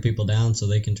 they're tearing people down so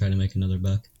they can try to make another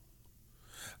buck.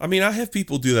 I mean, I have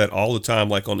people do that all the time,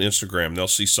 like on Instagram. They'll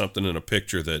see something in a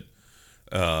picture that,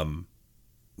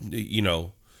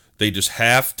 they just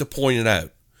have to point it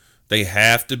out. They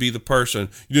have to be the person.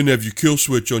 You didn't have your kill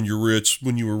switch on your wrist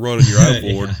when you were running your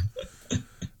outboard.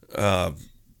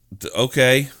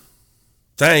 Okay.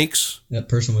 Thanks. That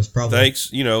person was probably... Thanks,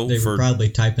 they were probably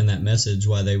typing that message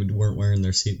while they weren't wearing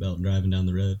their seatbelt driving down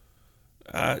the road.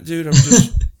 Dude, I'm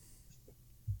just...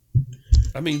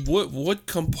 I mean, what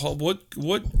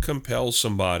compels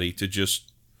somebody to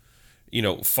just,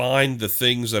 find the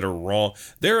things that are wrong?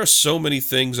 There are so many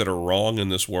things that are wrong in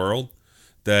this world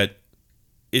that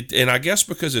and I guess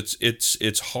because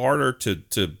it's harder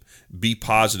to be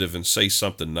positive and say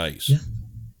something nice. Yeah.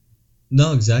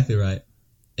 No, exactly right.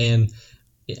 And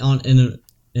in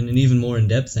an even more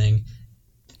in-depth thing,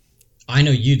 I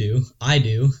know you do. I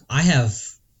do. I have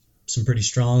some pretty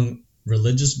strong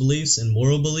religious beliefs and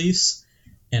moral beliefs,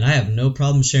 and I have no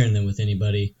problem sharing them with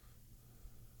anybody.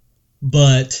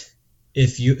 But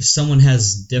if someone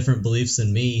has different beliefs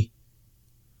than me,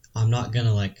 I'm not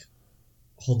gonna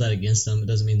hold that against them. It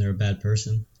doesn't mean they're a bad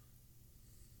person.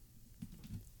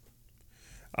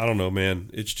 I don't know, man.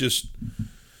 It's just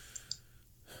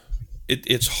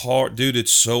it's hard, dude.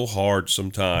 It's so hard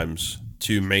sometimes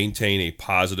to maintain a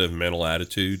positive mental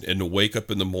attitude and to wake up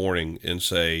in the morning and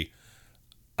say,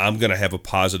 I'm going to have a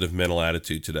positive mental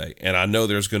attitude today. And I know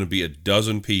there's going to be a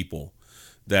dozen people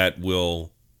that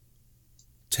will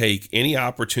take any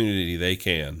opportunity they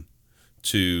can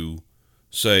to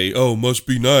say, oh, must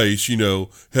be nice,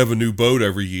 have a new boat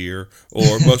every year,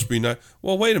 or it must be nice.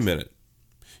 Well, wait a minute.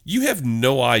 You have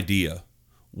no idea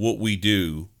what we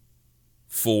do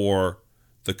for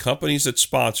the companies that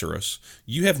sponsor us.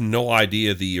 You have no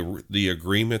idea the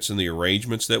agreements and the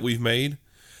arrangements that we've made.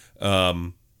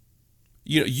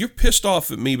 You're pissed off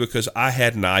at me because I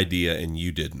had an idea and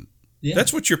you didn't. Yeah.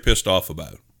 That's what you're pissed off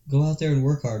about. Go out there and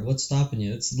work hard. What's stopping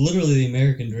you? It's literally the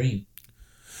American dream.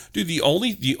 Dude, the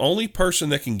only person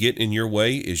that can get in your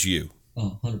way is you.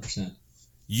 Oh, 100%.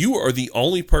 You are the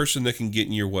only person that can get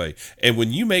in your way. And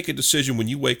when you make a decision, when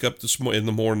you wake up in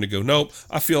the morning to go, nope,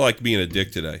 I feel like being a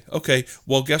dick today. Okay,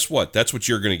 well, guess what? That's what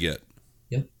you're going to get.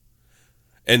 Yep.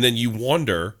 And then you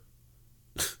wonder,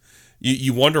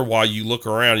 you wonder why you look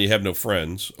around and you have no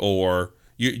friends, or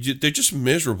they're just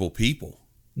miserable people.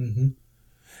 Mm-hmm.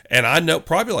 And I know,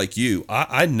 probably like you,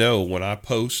 I know when I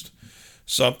post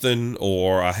something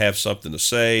or I have something to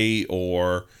say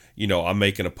or I'm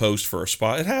making a post for a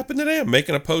spot. It happened today. I'm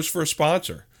making a post for a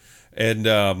sponsor,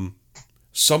 and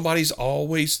somebody's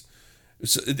always,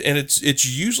 and it's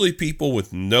usually people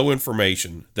with no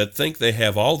information that think they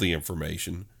have all the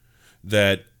information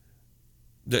that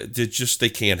just they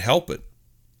can't help it.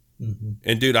 Mm-hmm.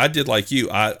 And dude, I did like you.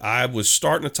 I was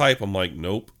starting to type. I'm like,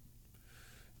 nope.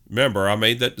 Remember, I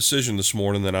made that decision this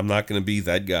morning that I'm not going to be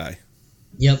that guy.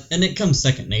 Yep, and it comes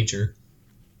second nature.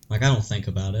 Like, I don't think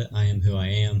about it. I am who I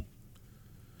am.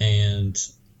 And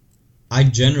I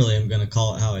generally am going to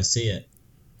call it how I see it.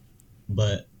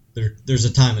 But there's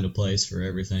a time and a place for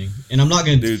everything. And I'm not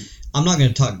going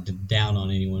to talk down on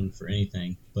anyone for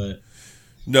anything, but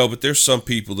no, but there's some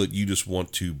people that you just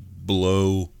want to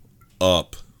blow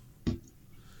up.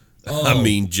 Oh. I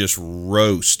mean, just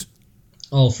roast.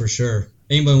 Oh, for sure.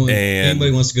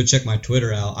 Anybody wants to go check my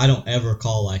Twitter out, I don't ever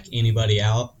call like anybody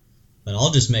out, but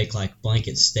I'll just make like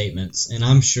blanket statements. And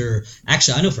I'm sure,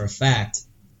 actually, I know for a fact,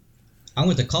 I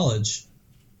went to college,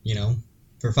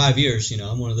 for 5 years.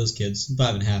 I'm one of those kids,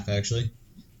 5.5 actually,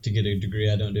 to get a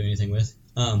degree I don't do anything with.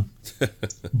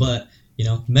 But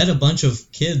met a bunch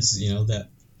of kids, that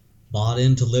bought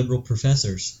into liberal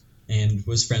professors and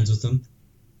was friends with them.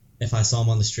 If I saw them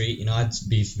on the street, I'd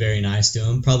be very nice to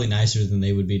them, probably nicer than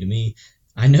they would be to me.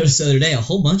 I noticed the other day a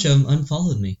whole bunch of them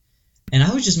unfollowed me. And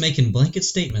I was just making blanket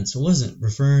statements. I wasn't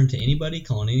referring to anybody,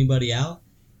 calling anybody out.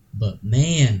 But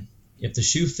man, if the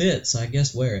shoe fits, I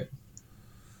guess wear it.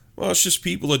 Well, it's just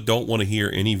people that don't want to hear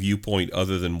any viewpoint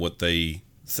other than what they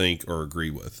think or agree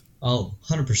with. Oh,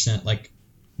 100%. Like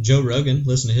Joe Rogan,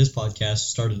 listen to his podcast,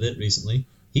 started it recently.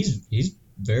 He's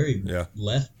very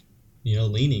left,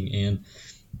 leaning.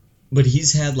 But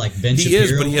he's had like Ben Shapiro.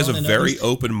 He is, but he has a very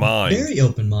open mind. Very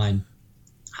open mind.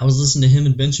 I was listening to him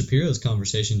and Ben Shapiro's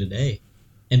conversation today,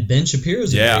 and Ben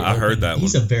Shapiro's heard that.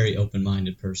 He's a very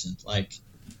open-minded person. Like,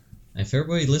 if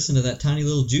everybody listened to that tiny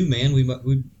little Jew man,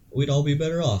 we'd all be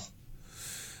better off.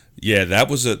 Yeah, that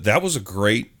was a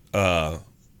great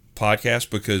podcast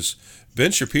because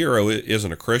Ben Shapiro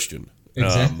isn't a Christian.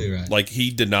 Exactly right. Like, he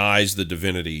denies the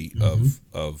divinity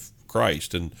of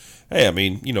Christ, and hey, I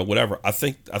mean, whatever. I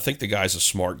think the guy's a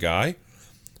smart guy.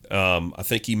 I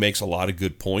think he makes a lot of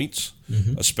good points,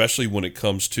 especially when it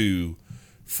comes to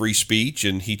free speech.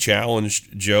 And he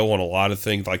challenged Joe on a lot of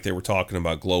things, like they were talking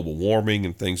about global warming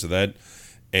and things of that.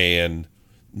 And,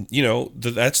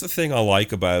 that's the thing I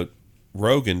like about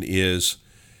Rogan is,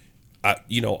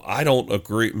 I don't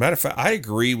agree. Matter of fact, I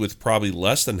agree with probably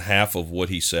less than half of what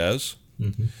he says.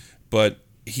 Mm-hmm. But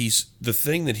the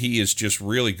thing that he is just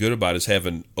really good about is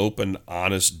having open,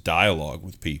 honest dialogue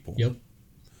with people. Yep.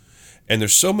 And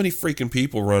there's so many freaking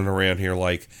people running around here,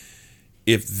 like,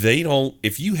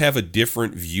 if you have a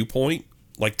different viewpoint,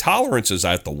 like, tolerance is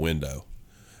out the window.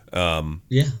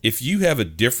 If you have a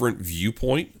different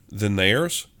viewpoint than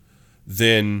theirs,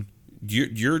 then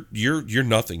you're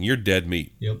nothing. You're dead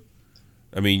meat. Yep.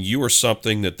 I mean, you are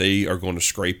something that they are going to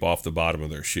scrape off the bottom of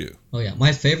their shoe. Oh yeah,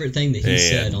 my favorite thing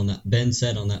that Ben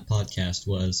said on that podcast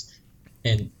was,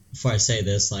 and before I say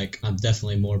this, like, I'm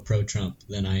definitely more pro-Trump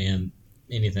than I am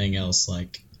anything else.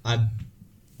 Like, I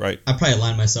probably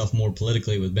align myself more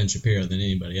politically with Ben Shapiro than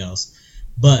anybody else.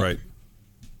 But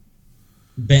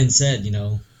Ben said,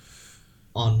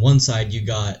 on one side you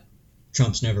got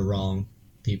Trump's never wrong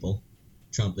people,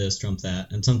 Trump this, Trump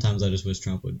that, and sometimes I just wish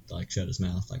Trump would like shut his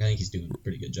mouth. Like, I think he's doing a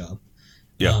pretty good job.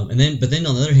 Yeah. But then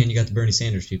on the other hand, you got the Bernie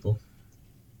Sanders people,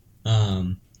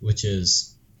 which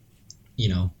is,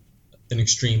 an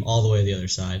extreme all the way to the other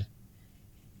side.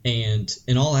 And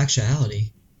in all actuality,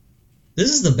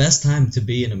 this is the best time to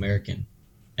be an American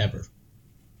ever.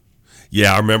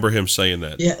 Yeah, I remember him saying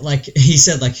that. Yeah, like he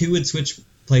said, like, who would switch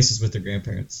places with their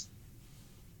grandparents?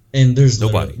 And there's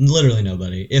nobody. Literally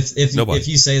nobody. If nobody. If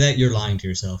you say that, you're lying to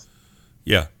yourself.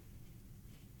 Yeah.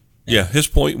 Yeah, his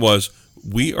point was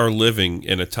we are living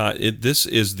in a time. This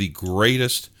is the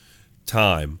greatest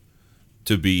time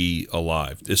to be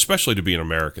alive, especially to be an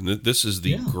American. This is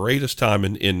the greatest time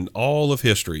in all of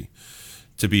history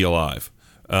to be alive.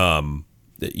 We've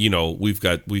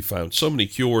found so many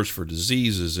cures for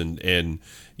diseases, and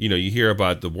you hear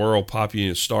about the world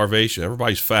population starvation.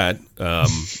 Everybody's fat.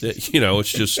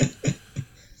 It's just,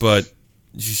 but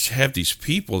you just have these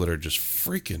people that are just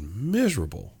freaking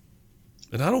miserable,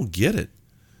 and I don't get it.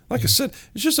 Like I said,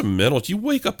 it's just a mental. You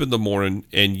wake up in the morning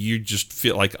and you just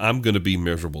feel like, I'm going to be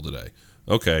miserable today.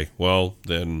 Okay, well,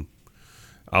 then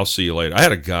I'll see you later. I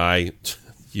had a guy,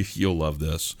 you'll love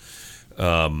this.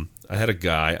 I had a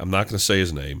guy, I'm not going to say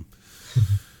his name.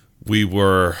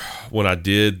 When I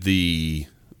did the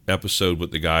episode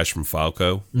with the guys from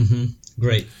Falco. Mm-hmm.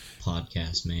 Great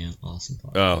podcast, man. Awesome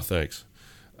podcast. Oh, thanks.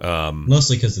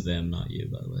 Mostly because of them, not you,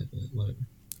 by the way. But whatever.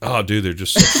 Oh, dude, they're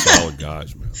just such solid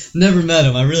guys, man. Never met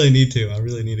them. I really need to. I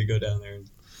really need to go down there and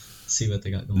see what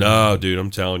they got going on. No, dude,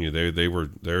 I'm telling you,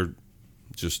 they're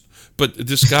just. But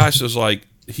this guy says like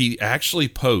he actually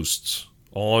posts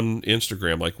on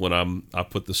Instagram, like when I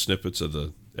put the snippets of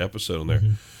the episode on there.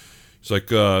 Mm-hmm. It's like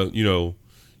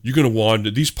you're gonna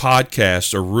wander. These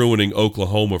podcasts are ruining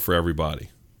Oklahoma for everybody.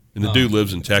 And the dude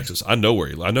lives in Texas. I know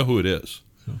where I know who it is.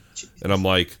 Oh, and I'm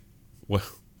like, well,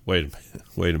 wait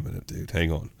a minute, dude.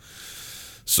 Hang on.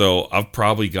 So I've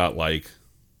probably got like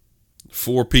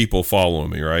 4 people following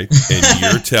me, right? And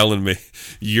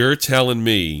you're telling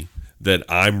me that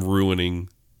I'm ruining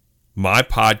my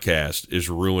podcast is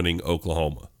ruining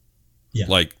Oklahoma. Yeah.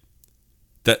 Like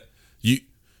that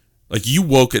you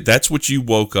woke it. That's what you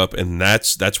woke up, and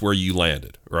that's where you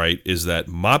landed, right? Is that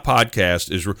my podcast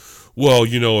is, well,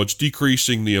 it's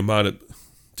decreasing the amount of,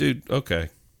 dude. Okay.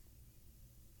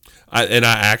 I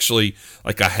actually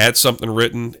I had something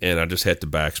written, and I just had to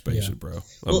backspace it, bro.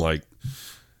 I'm like,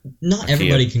 not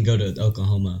everybody can go to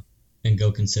Oklahoma and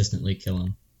go consistently kill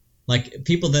them. Like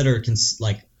people that are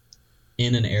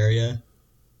in an area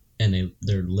and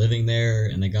they're living there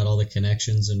and they got all the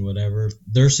connections and whatever,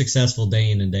 they're successful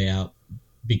day in and day out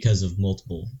because of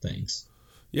multiple things.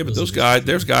 Yeah, but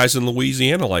there's guys in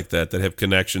Louisiana like that have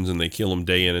connections and they kill them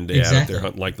day in and day out. They're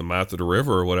hunting like the mouth of the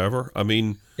river or whatever. I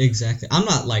mean, exactly. I'm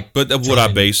not like. But what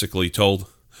I basically told.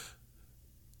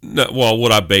 No, well,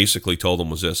 what I basically told them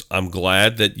was this: I'm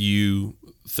glad that you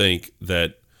think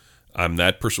that I'm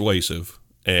that persuasive,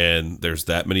 and there's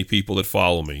that many people that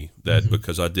follow me. That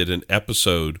because I did an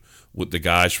episode with the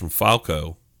guys from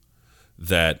Falco,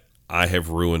 that I have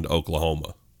ruined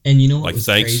Oklahoma. And you know what was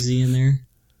crazy in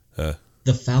there?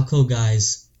 The Falco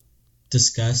guys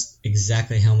discussed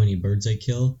exactly how many birds they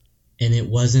kill, and it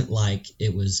wasn't like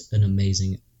it was an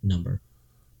amazing number.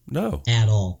 No. At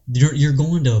all. You're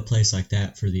going to a place like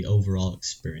that for the overall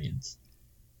experience.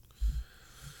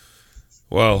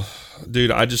 Well, dude,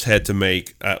 I just had to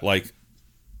make,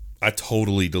 I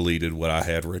totally deleted what I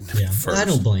had written first. I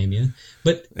don't blame you.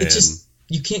 But it's just,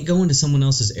 you can't go into someone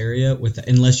else's area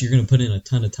unless you're going to put in a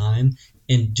ton of time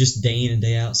and just day in and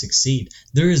day out succeed.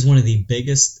 There is one of the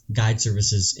biggest guide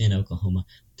services in Oklahoma.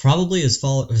 Probably as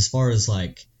far as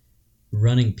like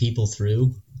running people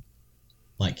through,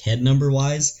 like head number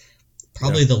wise,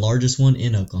 probably the largest one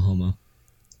in Oklahoma.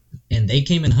 And they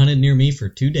came and hunted near me for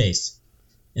 2 days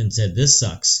and said, this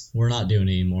sucks. We're not doing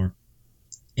it anymore.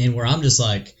 And where I'm just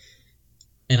like,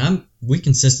 we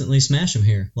consistently smash them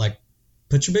here. Like,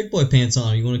 put your big boy pants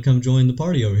on. You want to come join the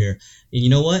party over here. And you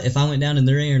know what? If I went down in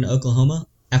their area in Oklahoma,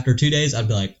 after 2 days, I'd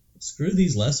be like, screw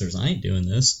these lessers. I ain't doing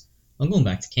this. I'm going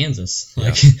back to Kansas.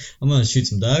 Like, I'm going to shoot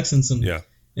some ducks and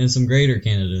some greater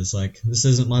Canadas. Like, this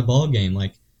isn't my ball game.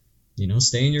 Like,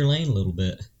 stay in your lane a little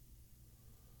bit.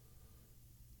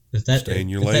 Stay in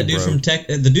your lane, bro.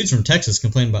 The dudes from Texas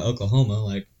complain about Oklahoma,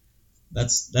 like,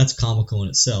 that's comical in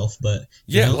itself, but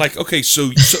okay, so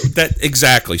that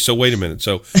exactly. So wait a minute.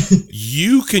 So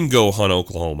you can go hunt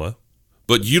Oklahoma,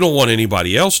 but you don't want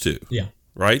anybody else to. Yeah.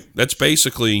 Right? That's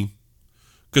basically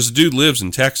because the dude lives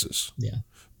in Texas. Yeah.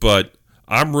 But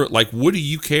I'm like, what do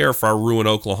you care if I ruin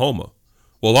Oklahoma?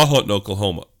 Well, I'll hunt in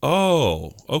Oklahoma.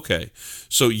 Oh, okay.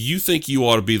 So you think you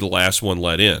ought to be the last one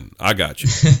let in? I got you.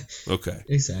 Okay.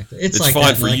 Exactly. It's like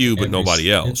fine for you, but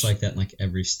nobody else. It's like that in like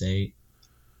every state.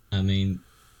 I mean,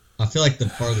 I feel like the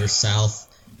farther south,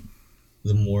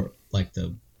 the more like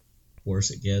the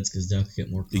worse it gets because ducks get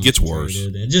more concentrated. It gets worse.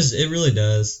 It really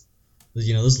does.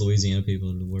 Those Louisiana people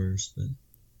are the worst. But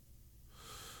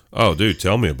oh, dude,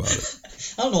 tell me about it.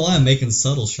 I don't know why I'm making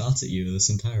subtle shots at you this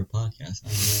entire podcast. I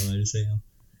don't know. I just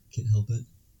can't help it.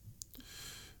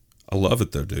 I love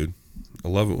it though, dude. I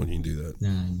love it when you do that. Nah,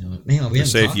 I know it. Man, we have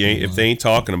say if they ain't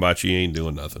talking about you, you ain't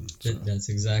doing nothing. So. That's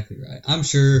exactly right. I'm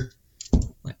sure.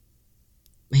 Like,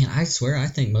 man, I swear I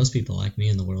think most people like me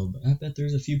in the world, but I bet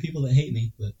there's a few people that hate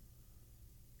me. But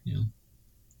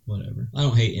whatever. I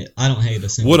don't hate it. I don't hate a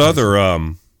single. What other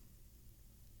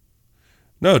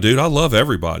No, dude, I love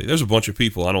everybody. There's a bunch of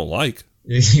people I don't like.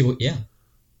 Yeah.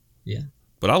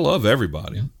 But I love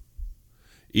everybody. Yeah.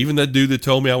 Even that dude that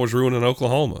told me I was ruining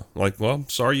Oklahoma. Like, well, I'm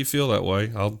sorry you feel that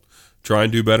way. I'll try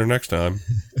and do better next time.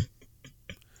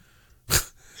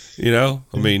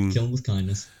 I mean... Kill him with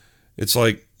kindness. It's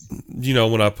like,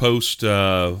 when I post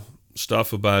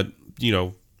stuff about,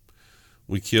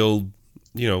 we killed,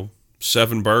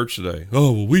 7 birds today.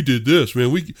 Oh, well, we did this,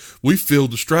 man. We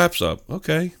filled the straps up.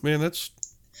 Okay, man, that's...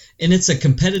 And it's a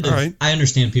competitive... Right. I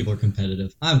understand people are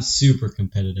competitive. I'm super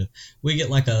competitive. We get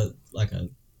like a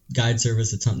guide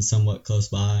service that's hunting somewhat close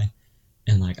by,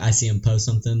 and like I see them post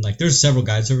something. Like there's several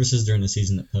guide services during the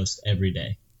season that post every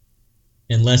day,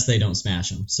 unless they don't smash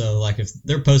them. So like if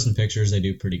they're posting pictures, they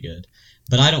do pretty good.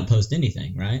 But I don't post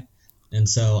anything, right? And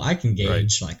so I can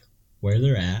gauge like where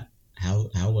they're at,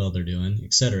 how well they're doing,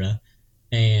 etc.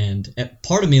 And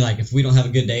part of me, like if we don't have a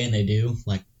good day and they do,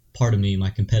 like part of me, my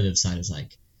competitive side is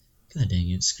like, God dang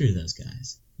it, screw those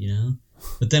guys, you know?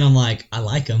 But then I'm like, I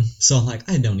like them, so I'm like,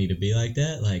 I don't need to be like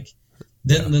that. Like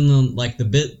then like the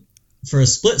bit for a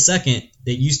split second,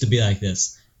 it used to be like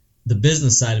this. The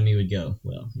business side of me would go,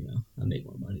 well, you know, I made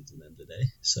more money than them today,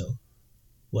 so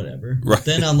whatever. Right. But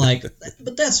then I'm like,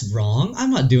 but that's wrong.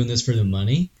 I'm not doing this for the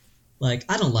money. Like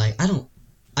I didn't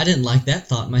like that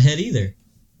thought in my head either,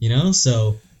 you know.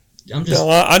 So I'm just. No,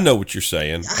 I know what you're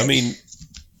saying. I mean,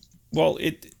 well,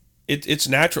 it's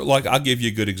natural. Like I'll give you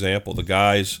a good example. The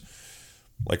guys,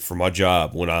 like for my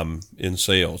job when I'm in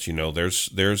sales, you know,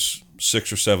 there's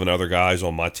 6 or 7 other guys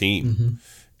on my team,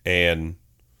 and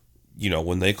you know,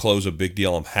 when they close a big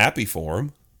deal, I'm happy for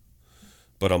them,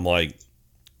 but I'm like,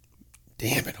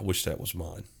 damn it, I wish that was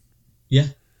mine. Yeah.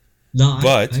 No, I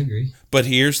But agree. But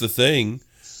here's the thing.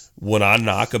 When I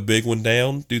knock a big one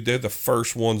down, dude, they're the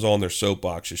first ones on their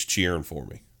soapboxes cheering for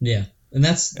me. Yeah. And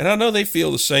I know they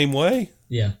feel the same way.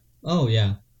 yeah. Oh,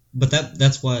 yeah. But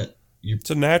that's what It's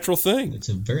a natural thing. it's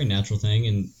a very natural thing,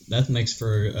 and that makes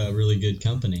for a really good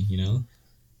company, you know?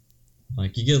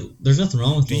 Like there's nothing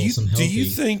wrong with some healthy do you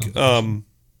think competition.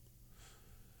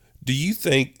 do you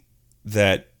think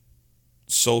that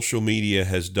social media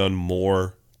has done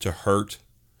more to hurt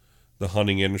the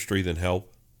hunting industry than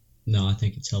help? No, I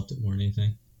think it's helped it more than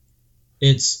anything.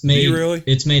 It's made you really?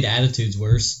 It's made attitudes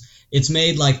worse. It's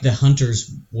made like the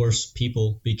hunters worse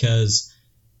people because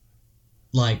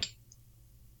like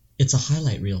it's a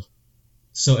highlight reel.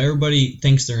 So everybody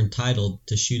thinks they're entitled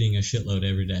to shooting a shitload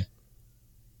every day.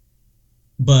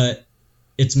 But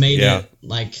it's made it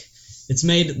like it's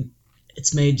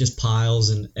made just piles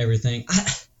and everything.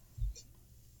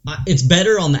 It's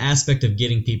better on the aspect of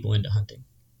getting people into hunting.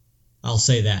 I'll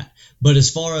say that. But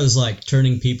as far as like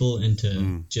turning people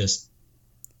into just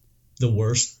the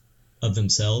worst of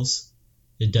themselves,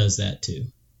 it does that too.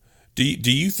 Do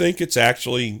you think it's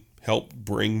actually helped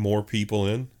bring more people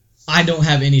in? I don't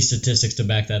have any statistics to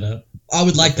back that up. I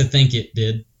would like to think it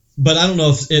did, but I don't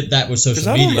know if that was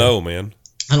social media. I don't know, man.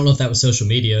 I don't know if that was social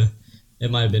media. It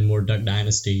might have been more Duck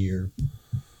Dynasty or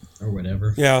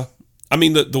whatever. Yeah, I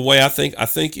mean the way I think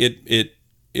it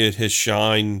has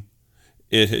shown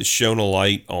a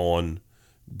light on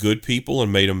good people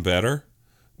and made them better,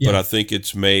 but I think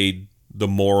it's made the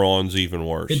morons even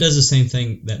worse. It does the same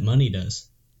thing that money does.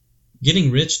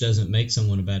 Getting rich doesn't make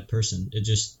someone a bad person. It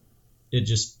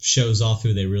just shows off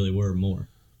who they really were more,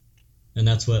 and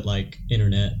that's what like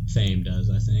internet fame does,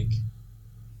 I think.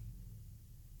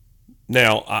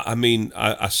 Now, I mean,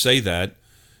 I say that,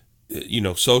 you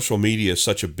know, social media is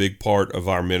such a big part of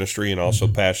our ministry and also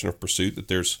Passion of Pursuit that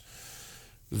there's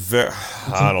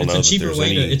It's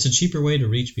a cheaper way to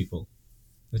reach people.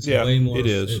 It's way more. It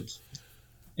is.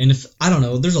 And I don't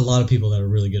know, there's a lot of people that are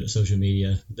really good at social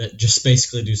media that just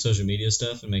basically do social media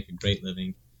stuff and make a great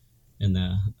living in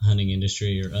the hunting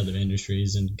industry or other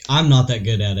industries. And I'm not that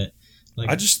good at it.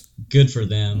 Like, good for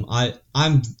them.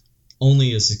 I'm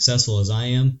only as successful as I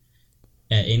am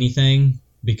at anything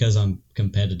because I'm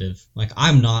competitive. Like,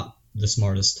 I'm not the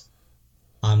smartest.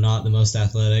 I'm not the most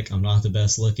athletic. I'm not the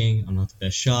best looking. I'm not the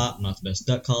best shot. I'm not the best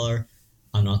duck caller.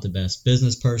 I'm not the best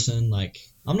business person. Like,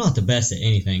 I'm not the best at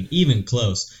anything, even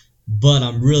close. But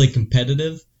I'm really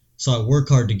competitive, so I work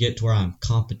hard to get to where I'm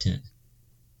competent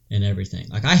in everything.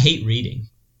 Like, I hate reading.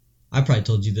 I probably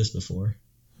told you this before.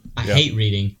 I hate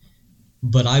reading,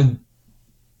 but I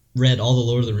read all the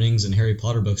Lord of the Rings and Harry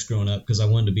Potter books growing up because I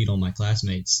wanted to beat all my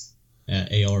classmates at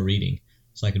AR reading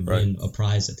so I could win a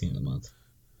prize at the end of the month.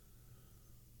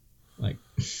 Like,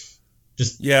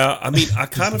 just... Yeah, I mean, I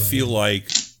kind of feel like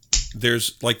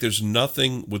there's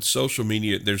nothing with social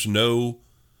media. There's no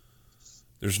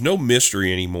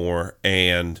mystery anymore,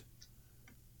 and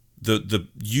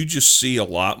you just see a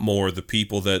lot more of the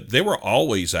people that they were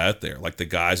always out there, like the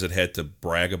guys that had to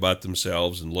brag about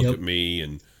themselves and look at me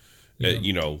and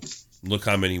you know, look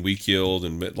how many we killed,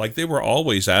 and like they were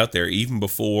always out there even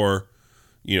before,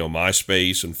 you know,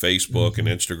 MySpace and Facebook and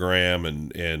Instagram,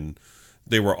 and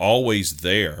they were always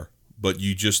there, but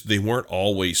they weren't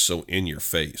always so in your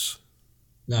face.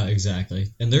 No, exactly.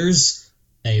 And there's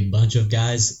a bunch of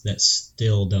guys that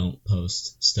still don't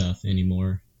post stuff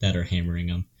anymore that are hammering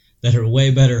them, that are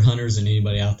way better hunters than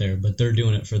anybody out there, but they're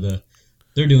doing it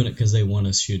because they want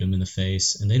to shoot them in the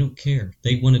face, and they don't care.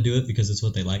 They want to do it because it's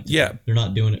what they like to do. They're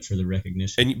not doing it for the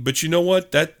recognition. But you know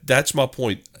what? That's my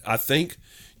point. I think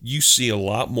you see a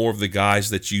lot more of the guys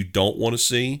that you don't want to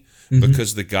see Mm-hmm.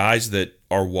 because the guys that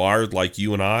are wired like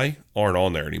you and I aren't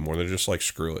on there anymore. They're just like,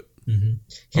 screw it. Mm-hmm.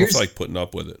 I don't feel like putting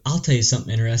up with it. I'll tell you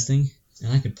something interesting,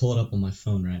 and I could pull it up on my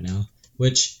phone right now,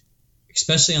 which,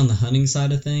 especially on the hunting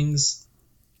side of things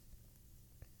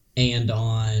and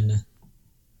on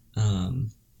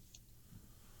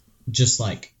just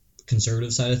like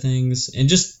conservative side of things and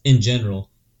just in general,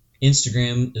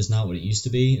 Instagram is not what it used to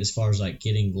be as far as like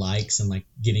getting likes and like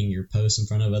getting your posts in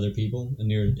front of other people,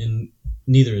 and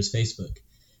neither is Facebook.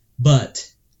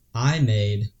 But I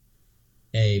made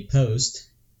a post.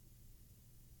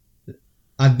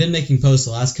 I've been making posts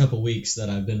the last couple weeks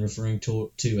that I've been referring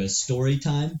to as story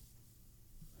time.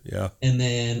 Yeah. And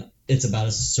then it's about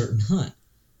a certain hunt.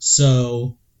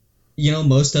 So,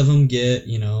 most of them get,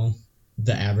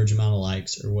 the average amount of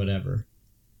likes or whatever.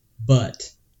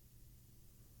 But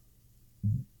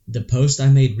the post I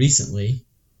made recently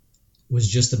was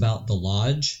just about the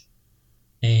lodge,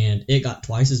 and it got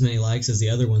twice as many likes as the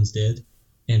other ones did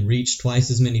and reached twice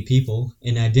as many people,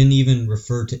 and I didn't even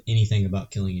refer to anything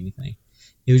about killing anything.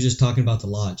 It was just talking about the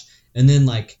lodge. And then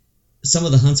like some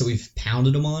of the hunts that we've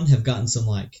pounded them on have gotten some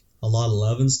like a lot of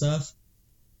love and stuff,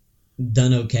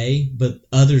 done okay, but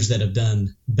others that have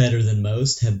done better than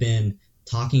most have been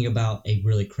talking about a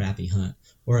really crappy hunt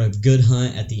or a good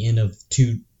hunt at the end of a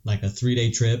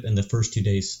 3-day trip, and the first 2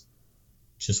 days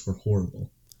just were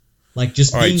horrible. Like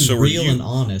just being real and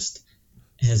honest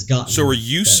has gotten. So are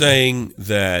you better. saying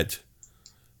that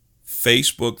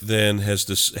Facebook then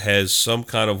has some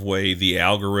kind of way, the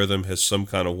algorithm has some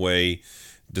kind of way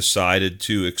decided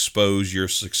to expose your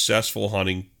successful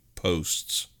hunting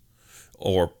posts,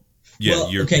 or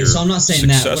your so I'm not saying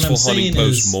that. What I'm saying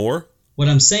is more. What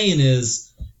I'm saying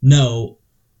is no.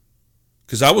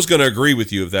 Because I was going to agree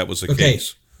with you if that was the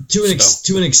case.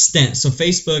 To an extent. So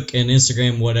Facebook and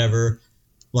Instagram, whatever,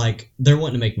 like they're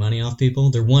wanting to make money off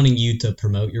people. They're wanting you to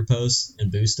promote your posts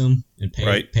and boost them and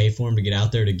pay for them to get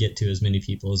out there to get to as many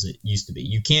people as it used to be.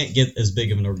 You can't get as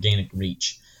big of an organic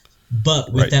reach.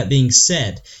 But with that being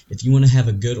said, if you want to have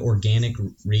a good organic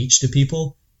reach to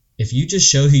people, if you just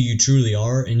show who you truly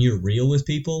are and you're real with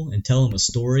people and tell them a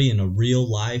story in a real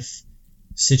life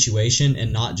situation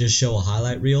and not just show a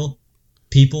highlight reel,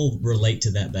 people relate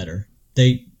to that better.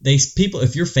 People,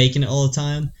 if you're faking it all the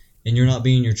time and you're not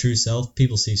being your true self,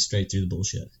 people see straight through the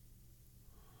bullshit.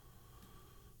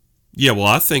 Yeah, well,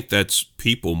 I think that's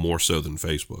people more so than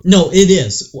Facebook. No, it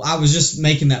is. I was just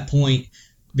making that point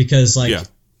because,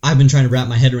 I've been trying to wrap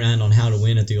my head around on how to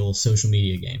win at the old social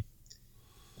media game.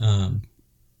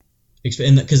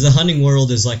 Because the hunting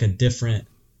world is like it's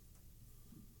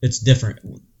different.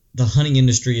 The hunting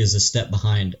industry is a step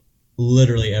behind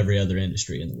literally every other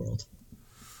industry in the world.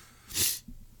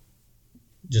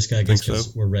 Just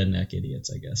because we're redneck idiots,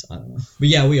 I guess. I don't know. But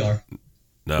yeah, we are.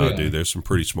 No, dude, there's some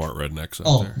pretty smart rednecks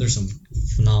out there. There's some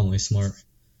phenomenally smart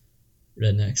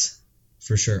rednecks.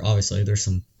 For sure. Obviously, there's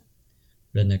some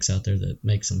rednecks out there that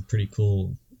make some pretty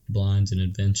cool blinds and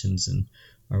inventions and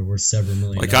are worth several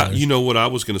 $million. What I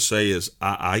was going to say is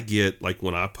I get, like,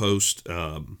 when I post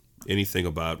anything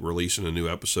about releasing a new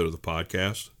episode of the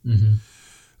podcast,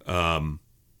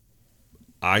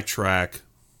 I track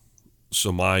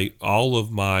all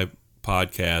of my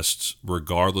podcasts,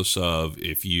 regardless of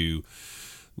if you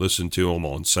listen to them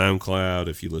on SoundCloud,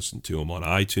 if you listen to them on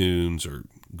iTunes or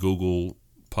Google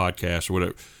Podcasts or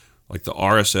whatever, like the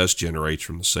RSS generates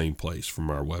from the same place, from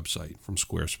our website, from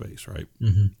Squarespace, right?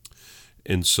 Mm-hmm.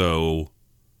 And so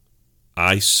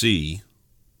I see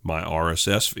my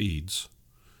RSS feeds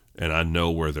and I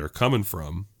know where they're coming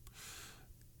from.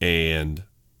 And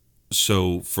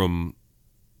so from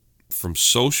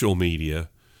social media,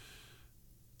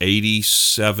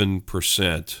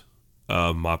 87%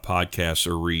 of my podcasts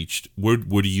are reached. What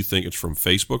do you think? It's from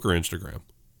Facebook or Instagram?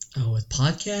 Oh, with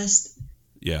podcast?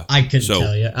 Yeah. I couldn't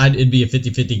tell you. It'd be a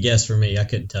 50-50 guess for me. I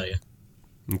couldn't tell you.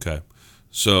 Okay.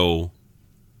 So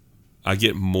I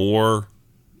get more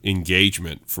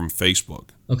engagement from Facebook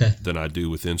than I do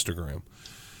with Instagram.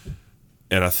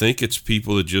 And I think it's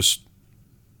people that just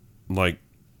like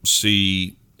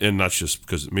see, and not just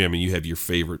because, you have your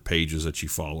favorite pages that you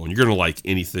follow, and you're going to like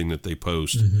anything that they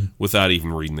post without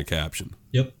even reading the caption.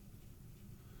 Yep.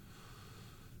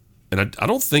 And I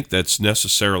don't think that's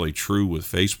necessarily true with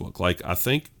Facebook. Like, I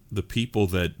think the people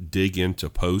that dig into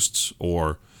posts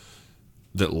or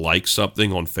that like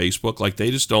something on Facebook, like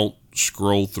they just don't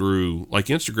scroll through. Like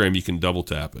Instagram, you can double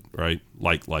tap it, right?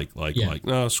 Like,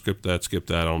 no, skip that.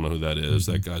 I don't know who that is.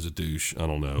 That guy's a douche. I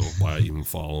don't know why I even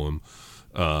follow him.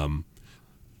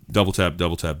 Double tap.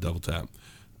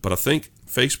 But I think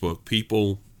Facebook,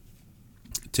 people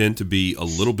tend to be a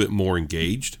little bit more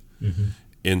engaged. Mm-hmm.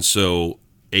 And so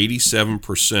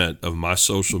 87% of my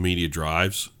social media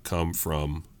drives come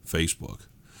from Facebook.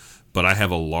 But I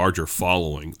have a larger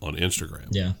following on Instagram.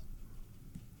 Yeah.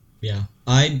 Yeah.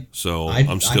 I'm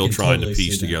still trying to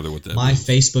piece together what that My means.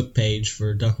 Facebook page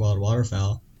for Duck Wild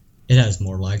Waterfowl, it has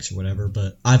more likes or whatever,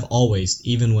 but I've always,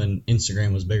 even when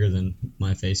Instagram was bigger than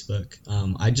my Facebook,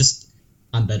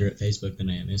 I'm better at Facebook than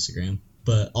I am Instagram.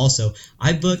 But also,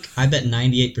 I bet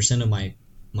 98% of my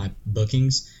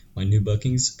bookings, my new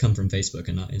bookings, come from Facebook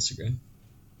and not Instagram.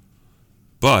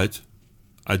 But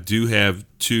I do have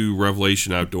 2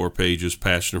 Revelation Outdoor pages,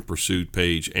 Passion of Pursuit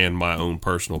page, and my own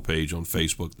personal page on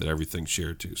Facebook that everything's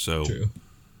shared to. So True.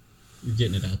 You're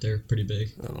getting it out there pretty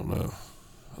big. I don't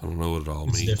know what it all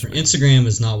It's means. different. Man. Instagram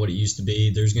is not what it used to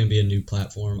be. There's going to be a new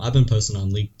platform. I've been posting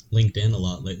on LinkedIn a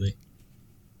lot lately,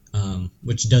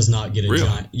 which does not get a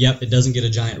giant. Yep, it doesn't get a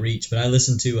giant reach. But I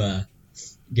listen to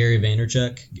Gary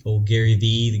Vaynerchuk, old Gary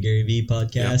V, the Gary V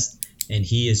podcast, and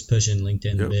he is pushing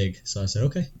LinkedIn big. So I said,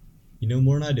 okay, you know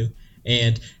more than I do,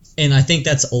 and I think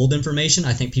that's old information.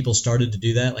 I think people started to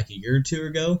do that like a year or 2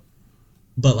 ago,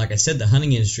 but like I said, the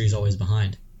hunting industry is always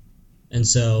behind, and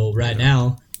so right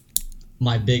now.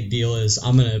 My big deal is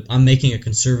I'm making a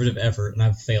conservative effort, and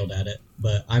I've failed at it,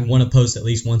 but I want to post at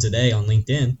least once a day on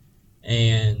LinkedIn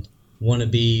and want to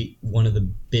be one of the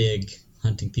big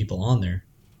hunting people on there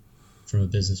from a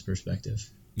business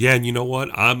perspective. Yeah, and you know what?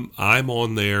 I'm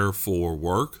on there for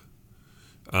work,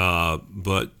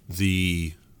 but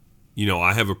I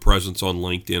have a presence on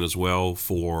LinkedIn as well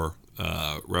for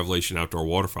Revelation Outdoor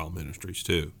Waterfowl Ministries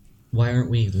too. Why aren't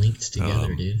we linked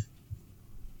together, dude?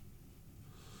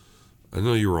 I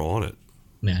know you were on it.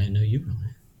 Man, I didn't know you were on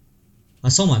it. I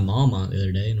saw my mom on it the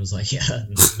other day and was like, yeah,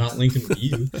 not linking with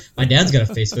you. My dad's got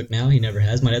a Facebook now. He never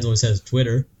has. My dad's always has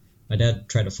Twitter. My dad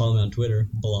tried to follow me on Twitter,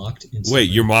 blocked. Instantly. Wait,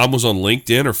 your mom was on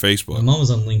LinkedIn or Facebook? My mom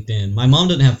was on LinkedIn. My mom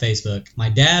didn't have Facebook. My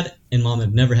dad and mom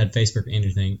have never had Facebook or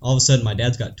anything. All of a sudden, my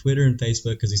dad's got Twitter and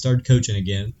Facebook because he started coaching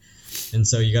again. And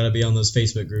so you got to be on those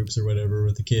Facebook groups or whatever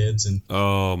with the kids. And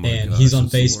he's on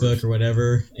Facebook or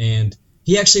whatever. And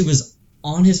he actually was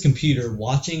on his computer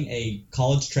watching a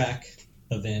college track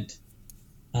event.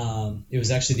 It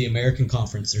was actually the American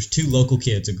Conference. There's 2 local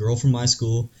kids, a girl from my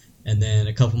school, and then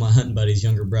a couple of my hunting buddies'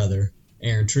 younger brother,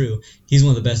 Aaron True. He's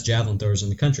one of the best javelin throwers in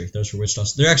the country. Throws for Wichita.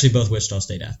 They're actually both Wichita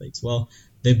State athletes. Well,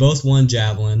 they both won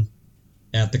javelin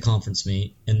at the conference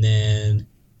meet, and then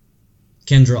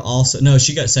Kendra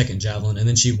she got second javelin, and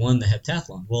then she won the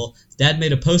heptathlon. Well, Dad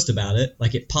made a post about it,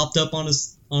 like it popped up on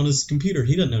his computer.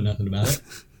 He doesn't know nothing about it.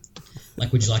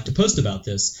 Like, would you like to post about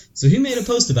this? So he made a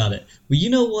post about it. Well, you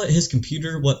know what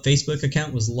what Facebook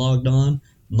account was logged on?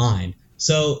 Mine.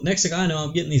 So next thing I know,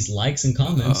 I'm getting these likes and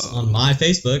comments on my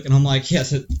Facebook, and I'm like,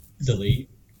 yes, delete.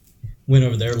 Went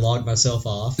over there, logged myself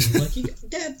off, and I'm like,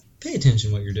 Dad, pay attention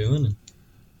to what you're doing. And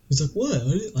he's like, what?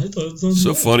 I thought it was on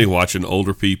so funny watching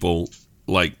older people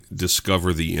like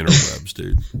discover the interwebs,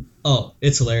 dude. Oh,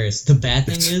 it's hilarious. The bad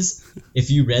thing is, if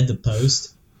you read the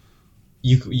post,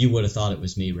 you would have thought it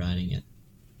was me writing it.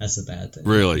 That's the bad thing.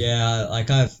 Really? Yeah, like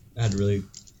I've had really...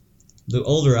 The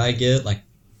older I get, like,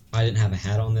 I didn't have a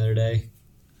hat on the other day,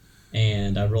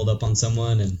 and I rolled up on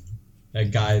someone, and a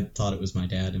guy thought it was my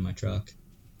dad in my truck.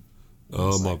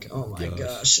 Oh my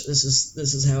gosh, this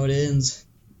is how it ends.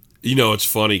 You know, it's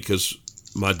funny because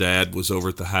my dad was over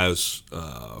at the house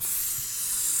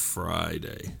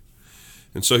Friday.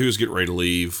 And so he was getting ready to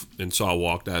leave, and so I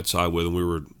walked outside with him. We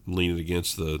were leaning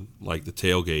against the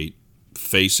tailgate,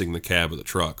 facing the cab of the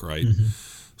truck, right? Mm-hmm.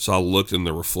 So I looked in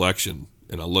the reflection,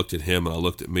 and I looked at him, and I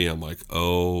looked at me. I'm like,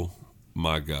 oh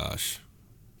my gosh,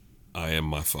 I am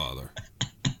my father.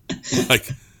 Like,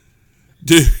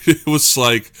 dude, it was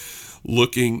like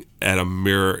looking at a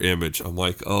mirror image. I'm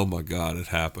like, oh my God, it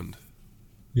happened.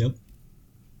 Yep,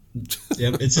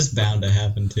 it's just bound to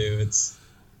happen too. It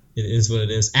is what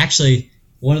it is. Actually,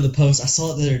 one of the posts, I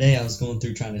saw it the other day. I was going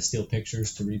through trying to steal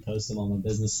pictures to repost them on my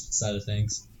business side of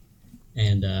things.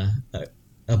 And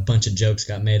a bunch of jokes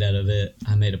got made out of it.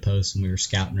 I made a post when we were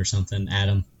scouting or something.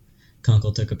 Adam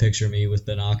Kunkel took a picture of me with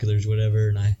binoculars, whatever,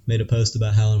 and I made a post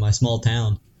about how in my small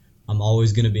town, I'm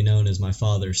always going to be known as my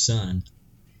father's son.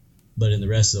 But in the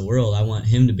rest of the world, I want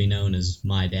him to be known as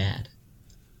my dad.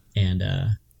 And,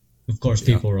 of course,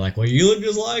 people were like, well, you look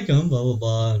just like him, blah, blah,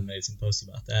 blah, and made some posts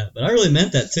about that. But I really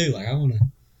meant that, too. Like, I want to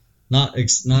not they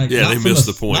missed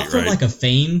the point, not from, right? like, a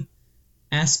fame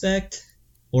aspect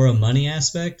or a money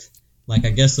aspect. Like, I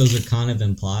guess those are kind of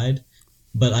implied.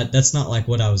 But that's not, like,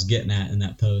 what I was getting at in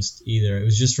that post, either. It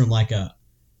was just from, like,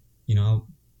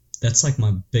 that's, like,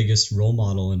 my biggest role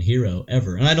model and hero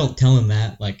ever. And I don't tell him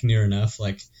that, like, near enough.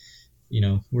 Like,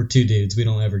 we're two dudes. We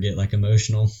don't ever get like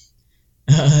emotional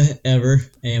ever,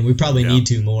 and we probably need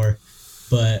to more.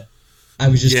 But I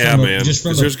was just man.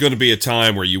 Because there's going to be a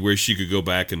time where you wish you could go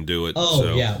back and do it. Oh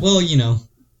so. Yeah, well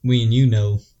we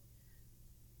and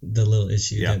the little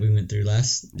issue that we went through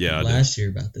last year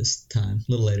about this time,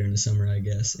 a little later in the summer, I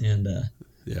guess, and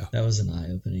that was an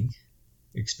eye-opening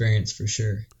experience for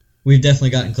sure. We've definitely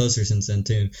gotten closer since then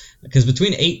too, because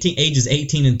between ages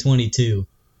 18 and 22,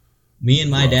 me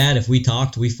and my dad, if we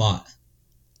talked, we fought,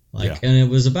 and it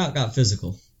was got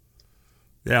physical.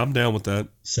 Yeah, I'm down with that.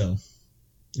 So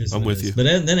I'm with you. But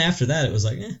then after that, it was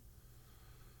like,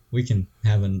 we can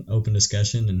have an open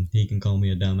discussion, and he can call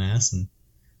me a dumbass, and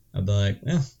I'd be like,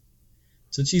 well,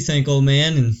 that's what you think, old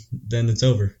man, and then it's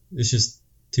over. It's just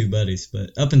two buddies. But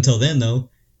up until then, though,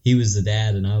 he was the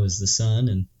dad and I was the son,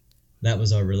 and that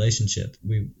was our relationship.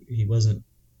 He wasn't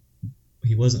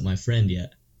my friend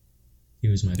yet. He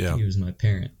was my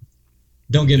parent.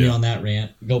 Don't get me on that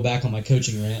rant. Go back on my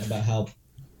coaching rant about how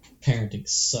parenting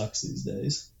sucks these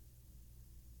days.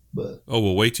 But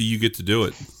wait till you get to do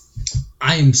it.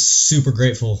 I am super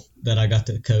grateful that I got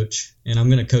to coach, and I'm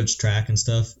going to coach track and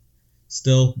stuff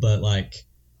still, but like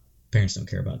parents don't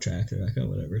care about track. They're like, oh,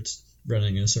 whatever, it's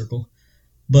running in a circle.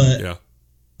 But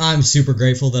I'm super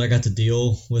grateful that I got to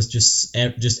deal with just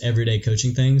everyday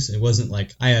coaching things. It wasn't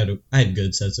like I had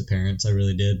good sets of parents, I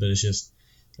really did, but it's just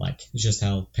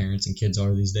how parents and kids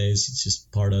are these days. It's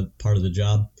just part of the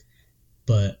job.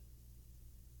 But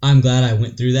I'm glad I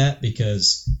went through that,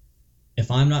 because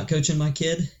if I'm not coaching my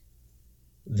kid,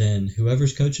 then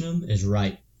whoever's coaching them is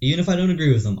right. Even if I don't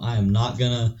agree with them, I am not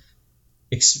gonna,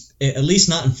 at least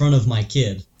not in front of my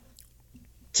kid,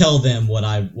 tell them what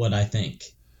I think,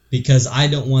 because I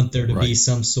don't want there to be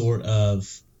some sort of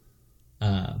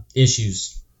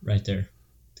issues right there.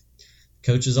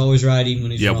 Coach is always right, even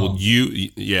when he's wrong.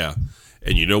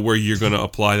 And you know where you're going to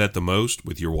apply that the most?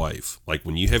 With your wife. Like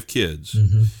when you have kids,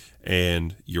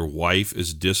 and your wife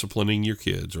is disciplining your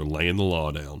kids or laying the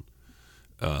law down,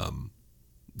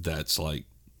 that's like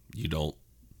you don't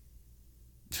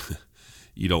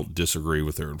disagree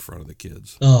with her in front of the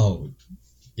kids. Oh,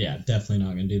 yeah, definitely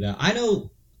not going to do that. I know.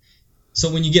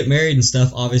 So when you get married and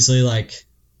stuff, obviously, like,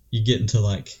 you get into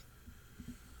like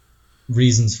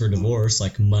reasons for divorce.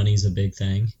 Like, money's a big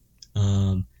thing.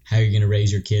 How you're going to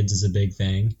raise your kids is a big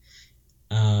thing.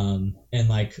 And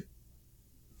like,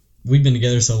 we've been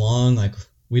together so long, like,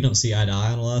 we don't see eye to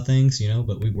eye on a lot of things,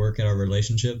 but we work at our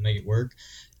relationship, make it work.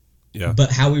 Yeah.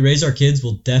 But how we raise our kids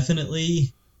will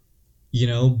definitely,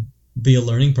 be a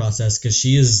learning process, because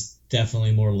she is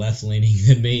definitely more left leaning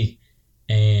than me.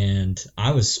 And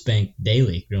I was spanked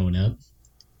daily growing up,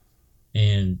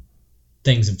 and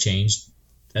things have changed.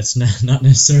 That's not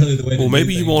necessarily the way. Well,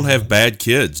 maybe you won't have bad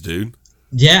kids, dude.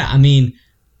 Yeah, I mean,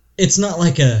 it's not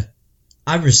like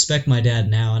I respect my dad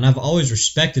now, and I've always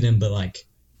respected him, but like,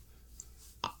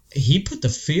 he put the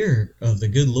fear of the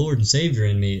good Lord and Savior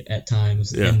in me at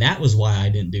times, and that was why I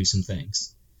didn't do some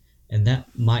things. And that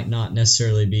might not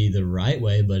necessarily be the right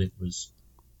way, but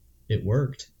it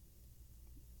worked.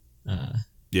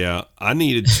 I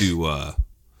needed to.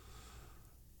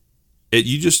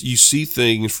 You see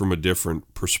things from a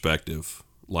different perspective.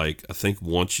 Like, I think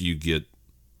once you get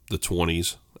the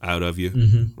 20s out of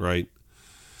you, right,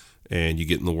 and you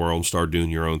get in the world and start doing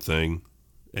your own thing,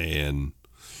 and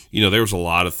there was a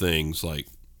lot of things like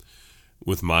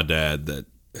with my dad that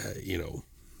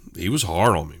he was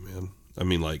hard on me, man. I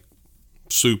mean, like,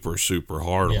 super, super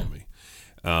hard on me.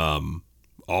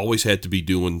 Always had to be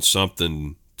doing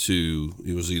something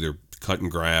it was either cutting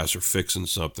grass or fixing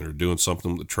something or doing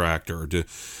something with the tractor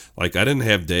I didn't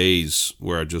have days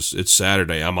where it's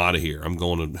Saturday, I'm out of here, I'm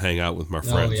going to hang out with my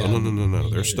friends. No.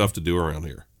 There's stuff to do around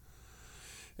here.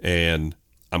 And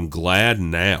I'm glad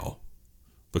now,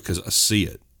 because I see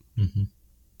it.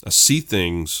 I see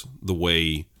things the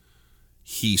way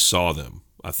he saw them,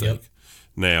 I think.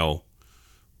 Now,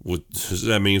 does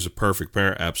that mean he's a perfect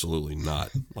parent? Absolutely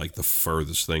not. Like, the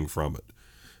furthest thing from it.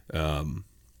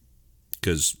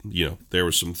 Because, there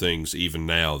were some things even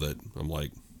now that I'm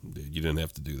like, you didn't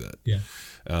have to do that. Yeah.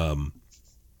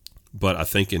 But I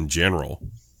think in general,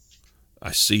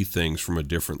 I see things from a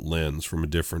different lens, from a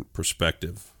different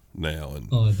perspective now. And,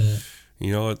 I bet.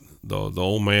 You know what? The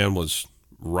old man was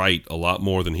right a lot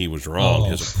more than he was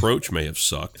wrong. His approach may have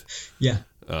sucked. Yeah.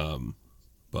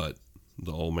 But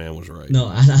the old man was right. No,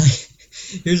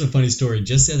 here's a funny story.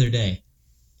 Just the other day,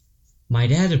 my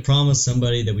dad had promised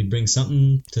somebody that we'd bring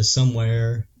something to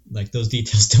somewhere. Like, those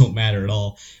details don't matter at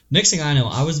all. Next thing I know,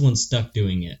 I was the one stuck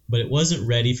doing it, but it wasn't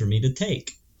ready for me to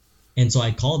take. And so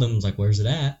I called him, was like, where's it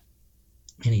at?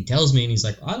 And he tells me, and he's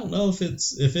like, I don't know if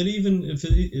it's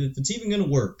even gonna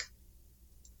work.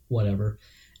 Whatever.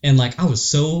 And like I was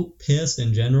so pissed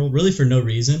in general, really for no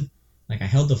reason. Like I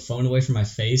held the phone away from my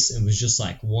face and was just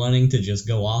like wanting to just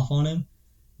go off on him.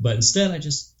 But instead I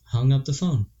just hung up the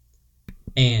phone.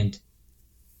 And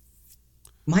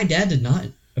my dad did not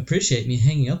appreciate me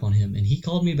hanging up on him, and he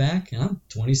called me back, and I'm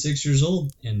 26 years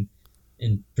old and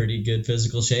in pretty good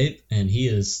physical shape, and he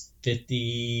is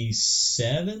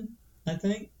 57, I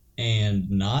think,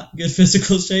 and not good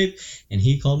physical shape, and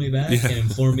he called me back and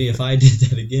informed me if I did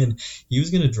that again, he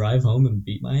was going to drive home and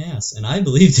beat my ass, and I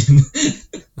believed him.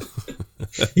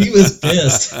 He was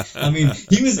pissed. I mean,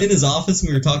 he was in his office, and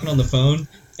we were talking on the phone,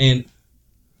 and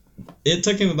it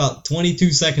took him about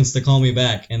 22 seconds to call me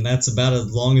back, and that's about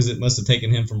as long as it must have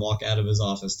taken him from walk out of his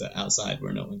office to outside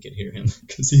where no one could hear him,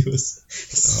 because he was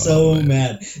so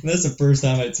mad. And that's the first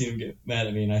time I'd seen him get mad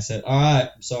at me, and I said, all right,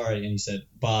 I'm sorry, and he said,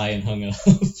 bye, and hung up.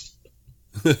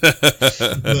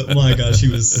 But my gosh, he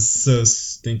was so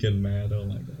stinking mad. Oh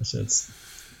my gosh, it's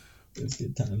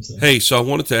good times. So. Hey, so I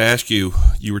wanted to ask you,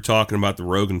 you were talking about the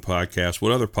Rogan podcast.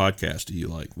 What other podcasts do you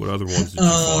like? What other ones did you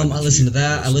find? I listened to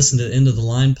that. I listened to End of the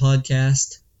Line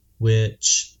podcast,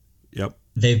 which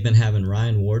they've been having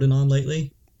Ryan Warden on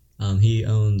lately. He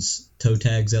owns Toe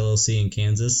Tags LLC in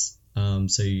Kansas,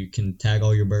 so you can tag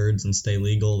all your birds and stay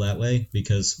legal that way,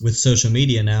 because with social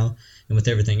media now and with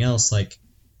everything else, like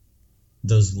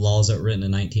those laws that were written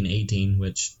in 1918,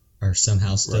 which are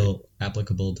somehow still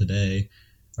applicable today,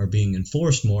 are being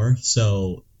enforced more.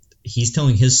 So he's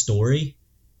telling his story,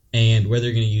 and whether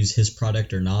you're going to use his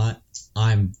product or not,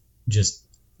 I'm just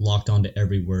locked onto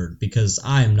every word, because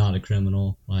I am not a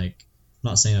criminal. Like,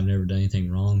 I'm not saying I've never done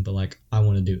anything wrong, but like I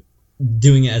want to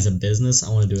doing it as a business.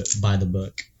 I want to do it by the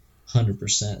book,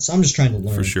 100%. So I'm just trying to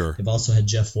learn. For sure. They've also had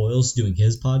Jeff Foils doing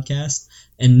his podcast,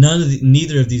 and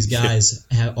neither of these guys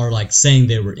are like saying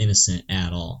they were innocent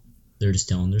at all. They're just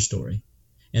telling their story.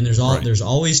 And there's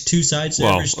always two sides to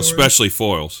every story. Especially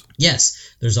Foils.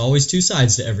 Yes, there's always two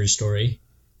sides to every story,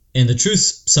 and the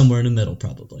truth's somewhere in the middle,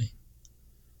 probably.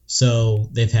 So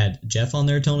they've had Jeff on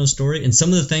there telling a story, and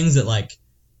some of the things that like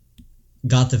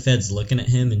got the feds looking at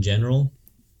him in general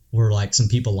were like some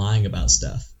people lying about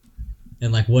stuff,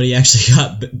 and like what he actually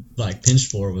got like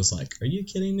pinched for was like, are you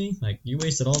kidding me? Like, you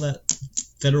wasted all that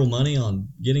federal money on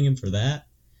getting him for that.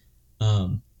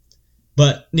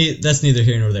 But that's neither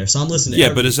here nor there. So I'm listening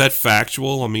to but is that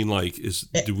factual? I mean, like,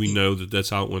 do we know that that's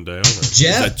how it went down? Or is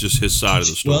that just his side of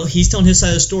the story? Well, he's telling his side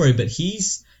of the story, but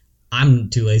I'm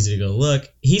too lazy to go look.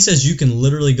 He says you can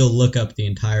literally go look up the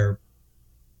entire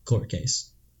court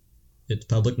case. It's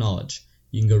public knowledge.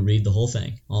 You can go read the whole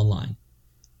thing online.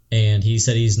 And he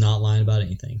said he's not lying about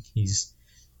anything.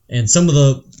 And some of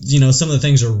the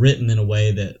things are written in a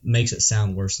way that makes it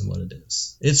sound worse than what it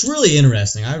is. It's really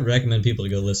interesting. I recommend people to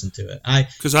go listen to it.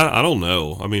 Because I don't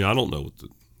know. I mean, I don't know what the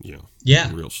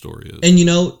real story is.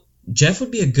 And Jeff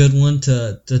would be a good one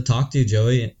to talk to,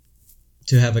 Joey,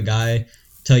 to have a guy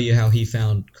tell you how he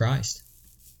found Christ.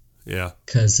 Yeah.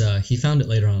 Because he found it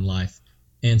later on in life.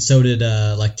 And so did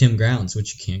like Tim Grounds,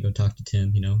 which you can't go talk to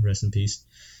Tim, rest in peace.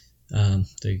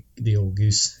 The old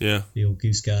goose. Yeah. The old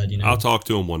goose god, I'll talk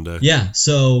to him one day. Yeah.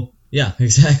 So, yeah,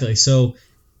 exactly. So,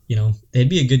 they'd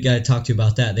be a good guy to talk to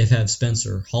about that. They've had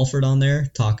Spencer Halford on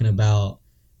there talking about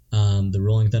the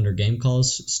Rolling Thunder game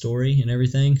calls story and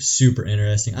everything. Super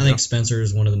interesting. I think Spencer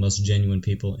is one of the most genuine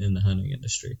people in the hunting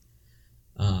industry.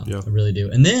 I really do.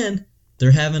 And then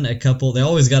they're having they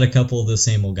always got a couple of the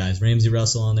same old guys. Ramsey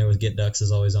Russell on there with Get Ducks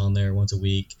is always on there once a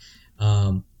week.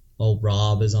 Old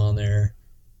Rob is on there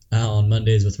on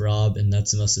Mondays with Rob, and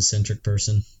that's the most eccentric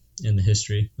person in the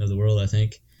history of the world, I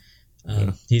think.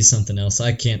 He's something else.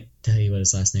 I can't tell you what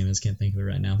his last name is. Can't think of it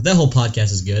right now. But that whole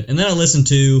podcast is good. And then I listened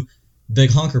to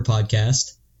Big Honker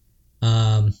podcast,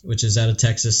 which is out of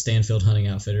Texas, Stanfield Hunting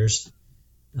Outfitters.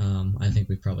 I think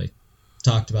we probably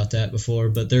talked about that before,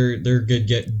 but they're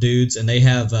good dudes, and they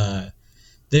have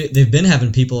they've been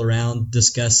having people around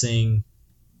discussing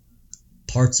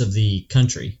parts of the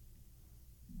country,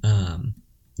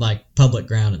 like public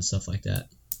ground and stuff like that.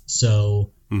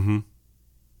 So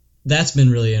that's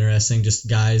been really interesting, just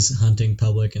guys hunting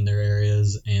public in their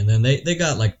areas. And then they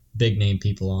got like big name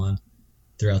people on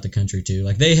throughout the country too.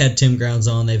 Like they had Tim Grounds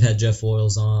on, they've had Jeff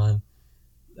Foils on,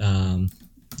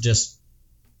 just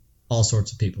all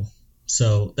sorts of people.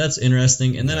 So that's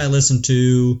interesting. And then I listened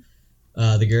to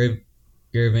the Gary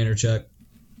Vaynerchuk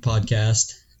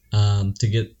podcast to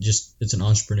get it's an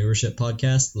entrepreneurship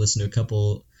podcast. Listen to a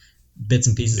couple bits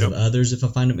and pieces of others if I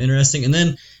find them interesting. And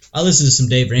then I listen to some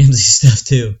Dave Ramsey stuff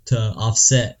too to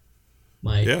offset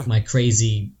my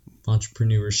crazy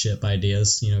entrepreneurship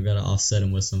ideas. Got to offset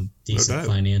them with some decent doubt.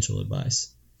 financial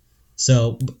advice.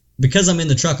 So because I'm in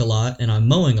the truck a lot and I'm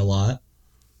mowing a lot,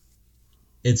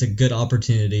 it's a good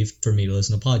opportunity for me to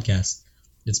listen to podcasts.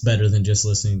 It's better than just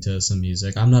listening to some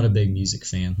music. I'm not a big music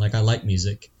fan. Like, I like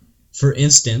music. For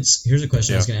instance, here's a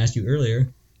question I was going to ask you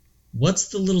earlier. What's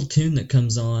the little tune that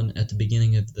comes on at the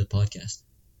beginning of the podcast?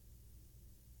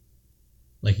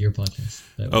 Like your podcast.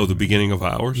 The beginning of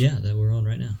ours? Yeah, that we're on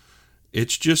right now.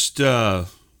 It's just that's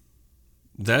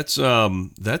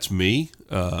me.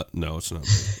 No, it's not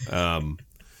me.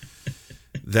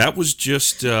 That was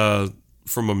just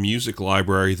from a music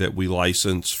library that we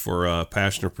license for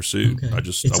Passion or Pursuit. Okay. I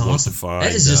Awesome. wanted to find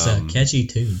that is just a catchy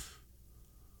tune.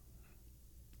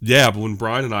 Yeah, but when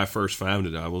Brian and I first found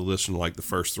it, I would listen to like the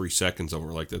first 3 seconds of it.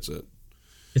 Like, that's it.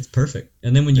 It's perfect.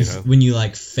 And then when you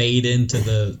like fade into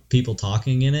the people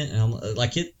talking in it, and I'm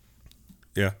like it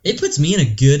puts me in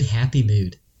a good, happy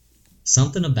mood.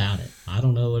 Something about it. I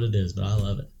don't know what it is, but I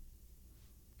love it.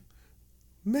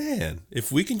 Man,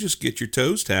 if we can just get your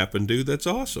toes tapping, dude, that's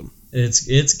awesome.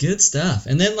 It's good stuff.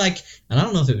 And then and I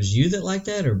don't know if it was you that liked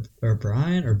that or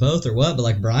Brian or both or what, but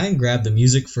like Brian grabbed the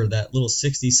music for that little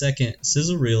 60-second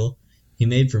sizzle reel he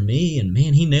made for me, and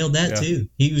man, he nailed that too.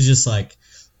 He was just like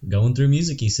going through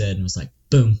music, he said, and was like,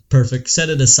 boom, perfect. Set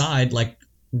it aside like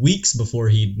weeks before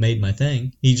he made my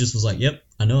thing. He just was like, yep,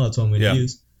 I know that's what I'm going to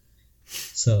use.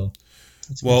 So,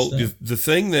 the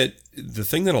thing that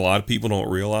a lot of people don't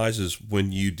realize is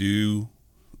when you do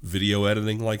video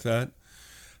editing like that,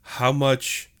 how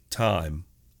much time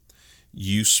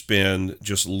you spend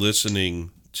just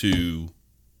listening to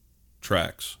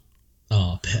tracks.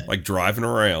 Oh, bet. Like driving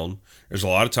around. There's a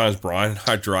lot of times Brian and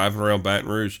I driving around Baton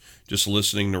Rouge just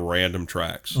listening to random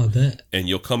tracks. I bet. And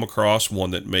you'll come across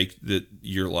one that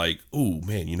you're like, oh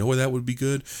man, you know where that would be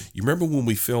good? You remember when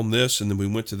we filmed this and then we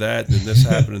went to that and then this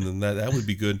happened and then that would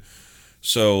be good.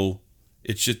 So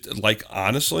it's just like,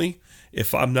 honestly,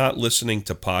 if I'm not listening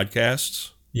to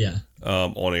podcasts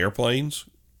on airplanes,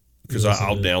 because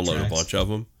I'll download tracks. A bunch of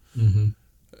them. Mm-hmm.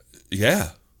 Yeah.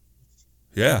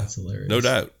 That's hilarious. No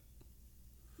doubt.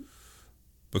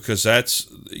 Because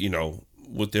that's,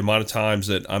 with the amount of times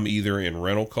that I'm either in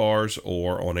rental cars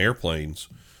or on airplanes,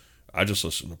 I just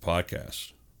listen to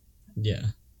podcasts. Yeah.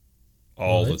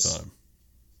 All the time.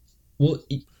 Well,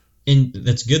 and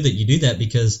that's good that you do that,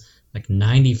 because like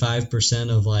 95%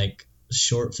 of like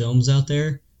short films out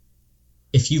there,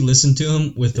 if you listen to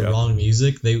them with the wrong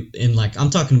music, I'm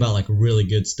talking about like really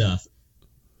good stuff.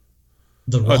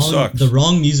 The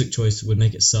wrong music choice would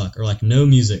make it suck, or like no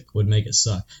music would make it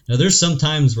suck. Now there's some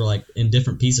times where like in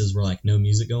different pieces where like no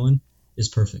music going is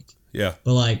perfect. Yeah.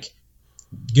 But like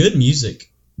good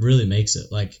music really makes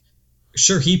it. Like,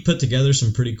 sure, he put together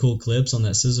some pretty cool clips on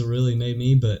that sizzle reel he made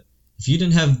me, but if you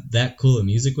didn't have that cool of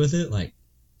music with it, like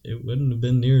it wouldn't have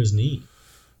been near as neat.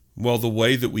 Well, the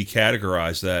way that we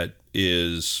categorize that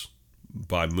is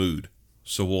by mood.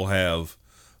 So we'll have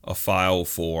a file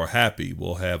for happy,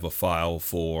 we'll have a file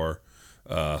for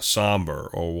somber,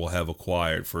 or we'll have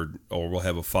we'll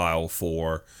have a file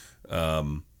for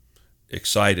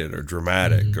excited or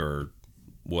dramatic or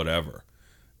whatever.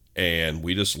 And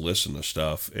we just listen to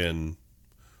stuff in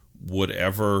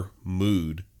whatever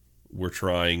mood we're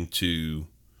trying to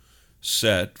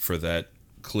set for that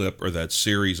clip or that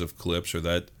series of clips or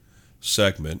that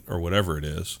segment or whatever it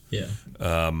is. Yeah.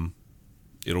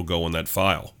 It'll go in that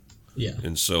file. Yeah.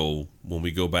 And so when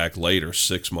we go back later,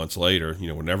 6 months later,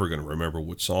 we're never going to remember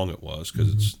what song it was,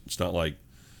 because it's not like,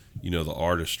 the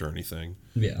artist or anything.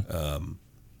 Yeah.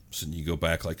 So you go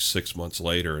back like 6 months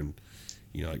later and,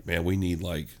 like, man, we need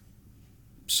like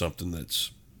something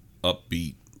that's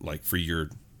upbeat, like for your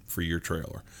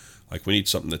trailer. Like, we need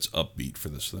something that's upbeat for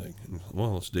this thing. And,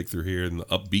 well, let's dig through here in the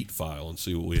upbeat file and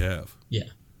see what we have. Yeah.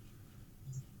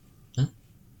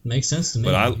 Makes sense to me.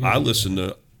 But I listen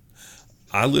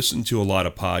to a lot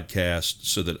of podcasts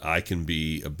so that I can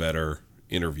be a better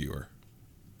interviewer.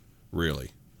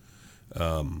 Really.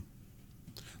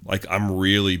 Like, I'm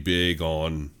really big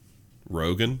on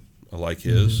Rogan. I like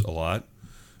his a lot.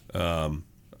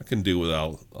 I can do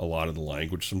without a lot of the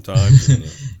language sometimes. And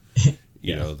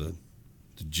the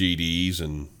GDs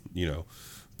and,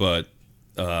 but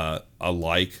I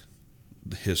like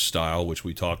his style, which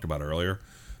we talked about earlier.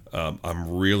 I'm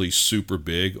really super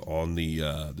big on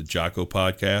the Jocko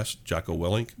podcast, Jocko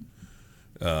Willink.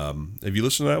 Have you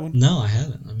listened to that one? No, I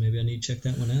haven't. Maybe I need to check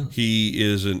that one out. He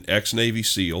is an ex-Navy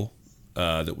SEAL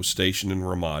that was stationed in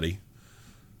Ramadi.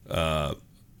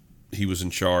 He was in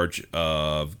charge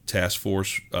of Task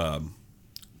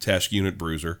Unit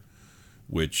Bruiser,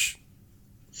 which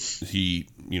he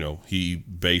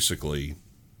basically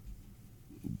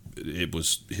it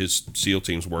was his SEAL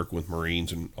teams working with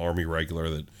Marines and Army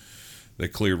regular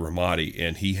that cleared Ramadi,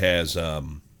 and he has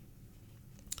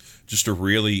just a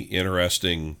really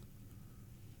interesting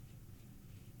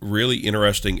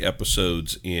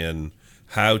episodes in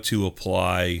how to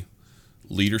apply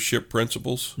leadership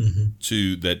principles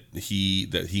to that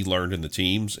he learned in the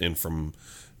teams and from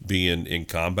being in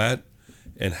combat,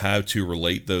 and how to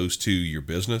relate those to your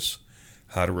business,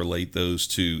 how to relate those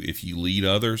to if you lead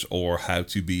others, or how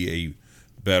to be a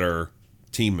better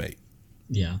teammate.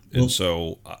 Yeah. And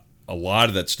so a lot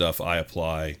of that stuff I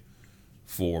apply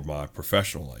for my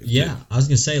professional life. Yeah. too. I was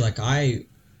going to say, like,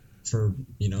 for,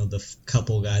 the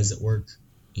couple guys that work,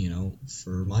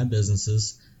 for my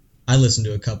businesses, I listen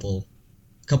to a couple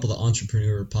of the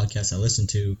entrepreneur podcasts I listen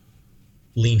to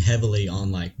lean heavily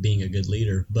on, like, being a good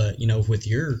leader. But, with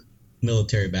your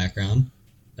military background,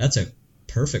 that's a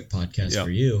perfect podcast for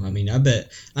you. I mean,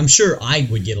 I'm sure I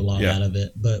would get a lot out of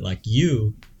it, but, like,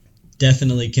 you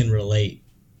definitely can relate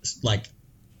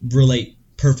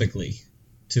perfectly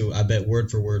to, I bet,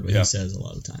 word for word what he says a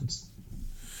lot of times.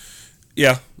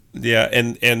 Yeah.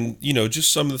 And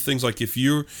just some of the things, like if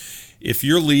you're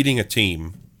leading a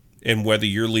team, and whether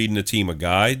you're leading a team of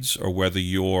guides or whether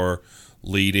you're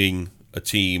leading a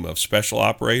team of special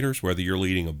operators, whether you're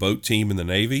leading a boat team in the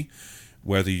Navy,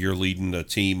 whether you're leading a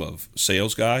team of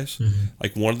sales guys,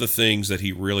 like one of the things that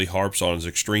he really harps on is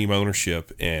extreme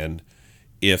ownership. And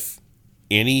if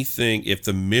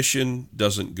the mission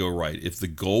doesn't go right, if the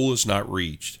goal is not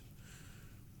reached,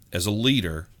 as a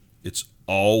leader, it's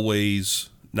always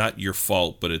not your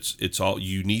fault, but it's all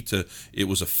you need to. It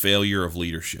was a failure of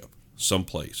leadership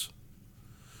someplace.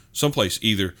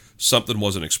 Either something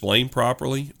wasn't explained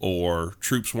properly, or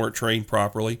troops weren't trained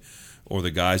properly, or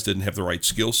the guys didn't have the right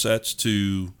skill sets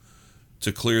to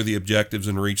clear the objectives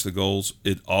and reach the goals.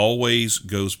 It always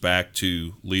goes back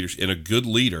to leadership. And a good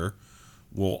leader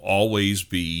will always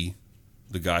be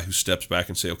the guy who steps back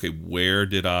and say, okay, where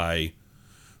did I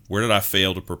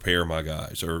fail to prepare my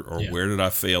guys, or where did I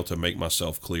fail to make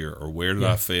myself clear, or where did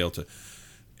I fail to,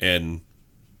 and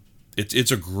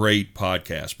it's a great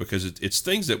podcast because it's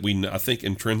things that I think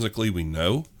intrinsically we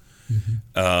know,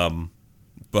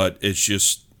 but it's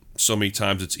just so many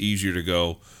times it's easier to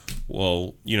go,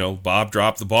 well, Bob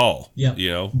dropped the ball.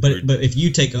 Yeah. But if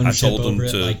you take ownership over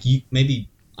it, like maybe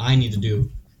I need to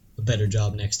do a better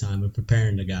job next time of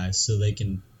preparing the guys so they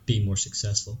can be more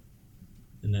successful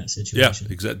in that situation.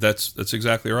 Yeah, that's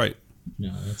exactly right.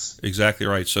 No, that's exactly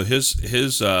right. So his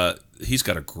he's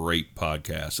got a great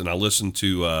podcast, and I listen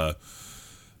to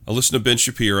Ben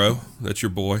Shapiro. That's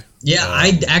your boy. Yeah,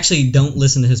 I actually don't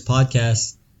listen to his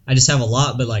podcast. I just have a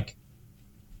lot, but like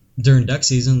during duck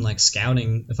season, like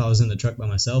scouting, if I was in the truck by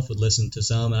myself, would listen to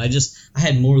some, and I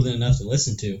had more than enough to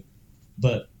listen to.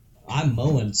 But I'm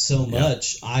mowing so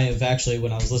much. I have actually,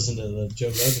 when I was listening to the Joe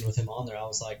Rogan with him on there, I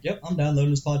was like, yep, I'm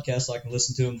downloading his podcast so I can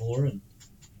listen to him more and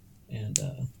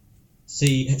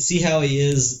see how he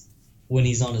is when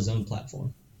he's on his own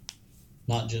platform,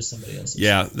 not just somebody else's.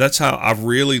 Yeah, that's how I've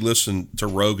really listened to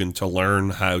Rogan to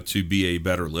learn how to be a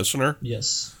better listener.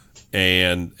 Yes.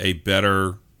 And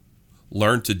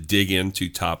learn to dig into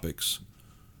topics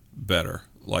better,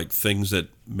 like things that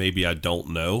maybe I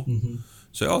don't know.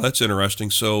 Say, oh, that's interesting.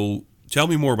 So tell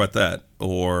me more about that.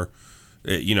 Or,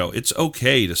 it's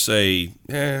okay to say,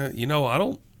 I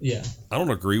don't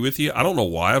agree with you. I don't know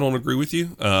why I don't agree with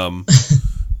you.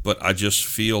 But I just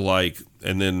feel like,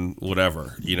 and then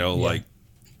whatever, like,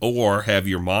 or have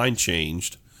your mind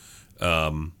changed.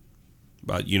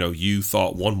 But, you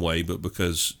thought one way, but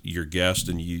because your guest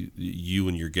and you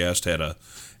and your guest had a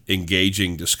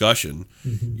engaging discussion,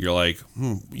 you're like,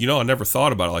 I never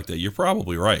thought about it like that. You're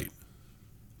probably right.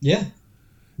 Yeah.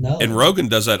 No. And Rogan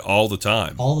does that all the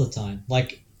time. All the time.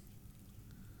 Like,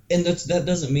 and that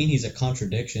doesn't mean he's a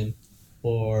contradiction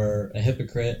or a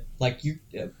hypocrite. Like,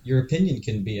 your opinion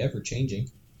can be ever changing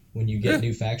when you get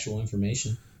new factual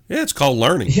information. Yeah, it's called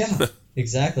learning. Yeah,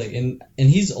 exactly. And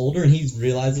he's older and he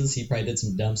realizes he probably did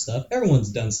some dumb stuff. Everyone's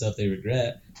done stuff they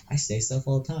regret. I say stuff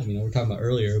all the time. We're talking about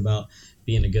earlier about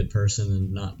being a good person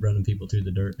and not running people through the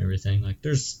dirt and everything. Like,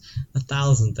 there's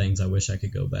 1,000 things I wish I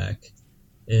could go back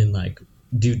and like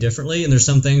do differently, and there's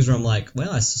some things where I'm like,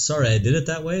 well, sorry I did it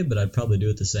that way, but I'd probably do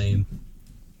it the same.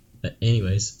 But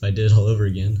anyways, if I did it all over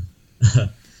again,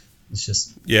 it's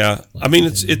just I mean,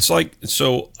 it's like,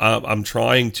 so I'm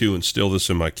trying to instill this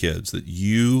in my kids that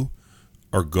you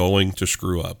are going to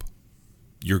screw up.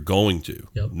 You're going to.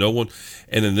 Yep. No one,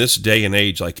 and in this day and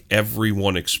age, like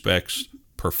everyone expects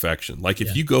perfection. Like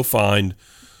if you go find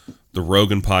the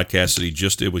Rogan podcast that he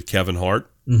just did with Kevin Hart.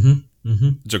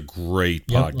 It's a great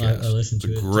podcast. I listened to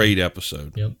it. It's a great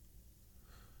episode. Yep.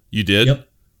 You did? Yep.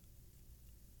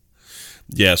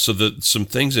 Yeah. So some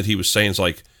things that he was saying is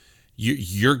like,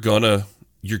 you're gonna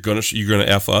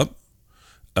F up.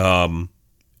 And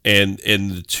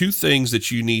the two things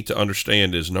that you need to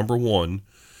understand is, number one,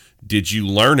 did you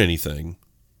learn anything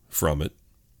from it?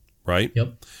 Right?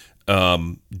 Yep.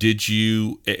 Did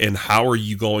you, and how are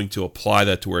you going to apply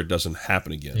that to where it doesn't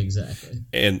happen again? Exactly.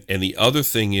 And the other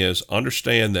thing is,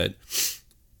 understand that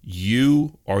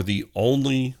you are the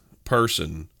only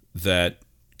person that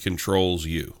controls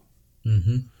you.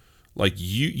 Mm-hmm. Like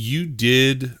you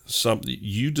did something,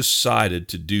 you decided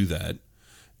to do that,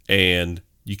 and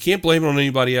you can't blame it on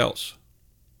anybody else.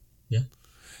 Yeah.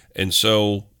 And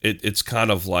so it's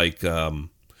kind of like,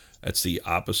 that's the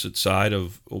opposite side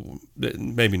of,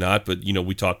 maybe not, but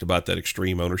we talked about that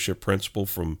extreme ownership principle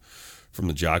from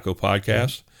the Jocko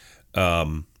podcast.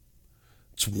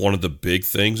 It's one of the big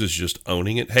things is just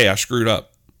owning it. Hey, I screwed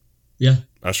up. Yeah.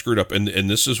 I screwed up, and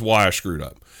this is why I screwed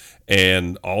up.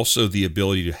 And also the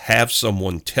ability to have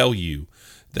someone tell you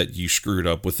that you screwed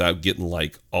up without getting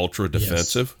like ultra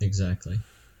defensive. Yes, exactly.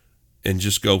 And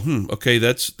just go, okay,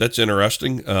 that's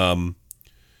interesting.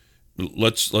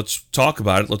 Let's talk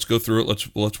about it. Let's go through it.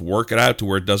 Let's work it out to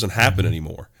where it doesn't happen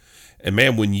anymore. And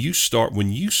man, when you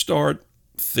start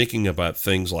thinking about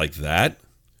things like that,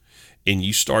 and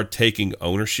you start taking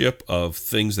ownership of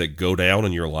things that go down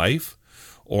in your life,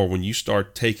 or when you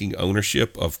start taking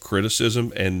ownership of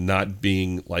criticism and not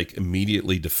being like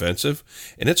immediately defensive,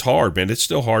 and it's hard, man. It's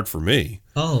still hard for me.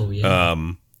 Oh,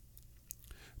 yeah.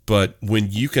 But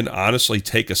when you can honestly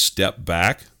take a step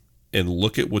back and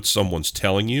look at what someone's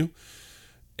telling you,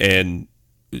 and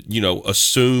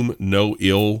assume no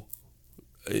ill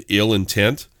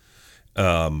intent,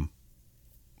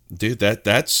 dude,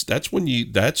 that's when you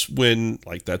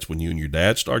and your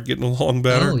dad start getting along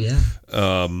better. Oh, yeah.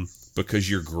 Because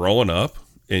you're growing up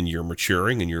and you're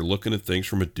maturing and you're looking at things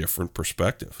from a different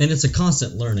perspective. And it's a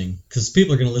constant learning, because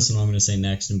people are going to listen to what I'm going to say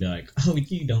next and be like, oh,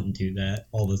 you don't do that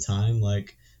all the time.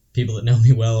 Like, people that know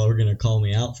me well are going to call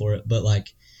me out for it. But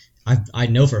like, I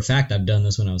know for a fact I've done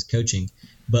this when I was coaching.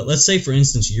 But let's say, for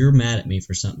instance, you're mad at me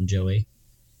for something, Joey.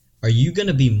 Are you going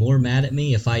to be more mad at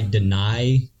me if I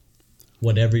deny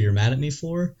whatever you're mad at me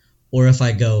for? Or if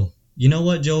I go, you know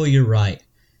what, Joey, you're right.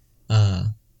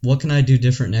 What can I do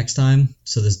different next time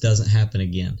so this doesn't happen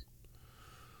again?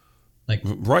 Like,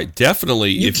 right,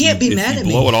 definitely. You can't be mad at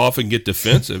me. Blow it off and get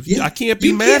defensive. Yeah, I can't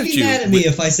be mad at you. You can't be mad at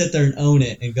me if I sit there and own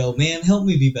it and go, man, help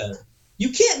me be better. You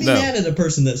can't be mad at a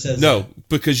person that says no, that.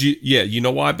 because you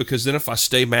know why? Because then if I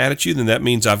stay mad at you, then that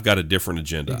means I've got a different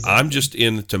agenda. Exactly. I'm just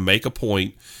in to make a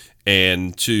point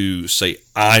and to say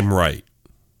I'm right.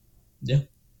 Yeah.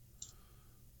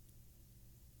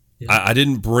 I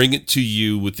didn't bring it to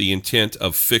you with the intent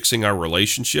of fixing our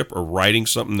relationship or righting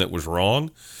something that was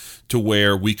wrong to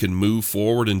where we can move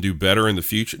forward and do better in the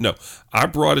future. No, I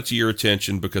brought it to your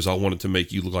attention because I wanted to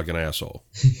make you look like an asshole.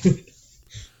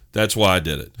 That's why I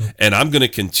did it. And I'm going to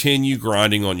continue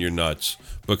grinding on your nuts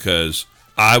because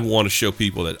I want to show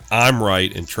people that I'm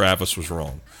right and Travis was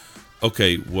wrong.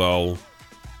 Okay, well,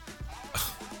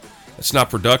 it's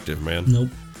not productive, man.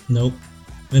 Nope.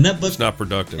 And that book, it's not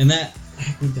productive. And that,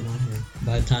 we've been on here.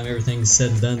 By the time everything's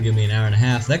said and done, give me an hour and a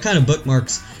half. That kind of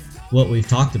bookmarks what we've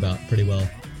talked about pretty well.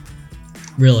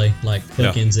 Really, like,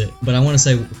 bookends it. But I want to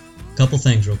say a couple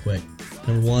things real quick.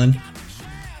 Number one,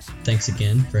 thanks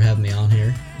again for having me on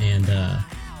here, and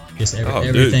just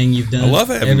everything you've done. I love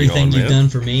having everything you on, you've done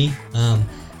for me. I'm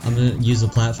gonna use the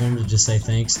platform to just say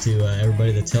thanks to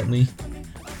everybody that's helped me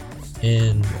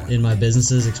in my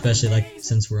businesses, especially like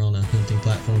since we're on a hunting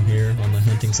platform here on the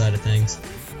hunting side of things.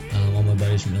 All my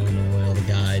buddies from Illinois, all the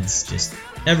guides, just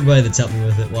everybody that's helped me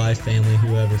with it, wife, family,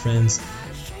 whoever, friends.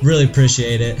 Really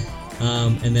appreciate it.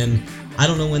 And then I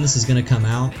don't know when this is going to come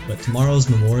out, but tomorrow's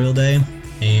Memorial Day,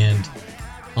 and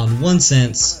on one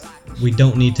sense, we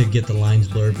don't need to get the lines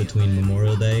blurred between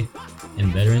Memorial Day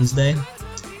and Veterans Day,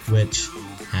 which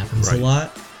happens a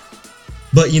lot.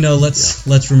 But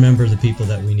let's remember the people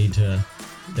that we need to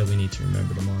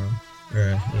remember tomorrow.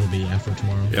 Or it'll be after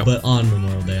tomorrow. Yep. But on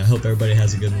Memorial Day. I hope everybody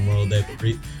has a good Memorial Day.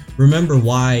 But remember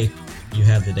why you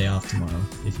have the day off tomorrow,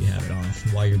 if you have it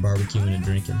off. Why you're barbecuing and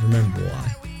drinking. Remember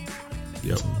why.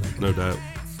 Yep. No doubt.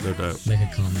 Make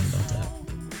a comment about that.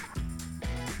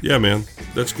 Yeah, man.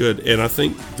 That's good. And I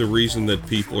think the reason that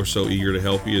people are so eager to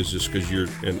help you is just because you're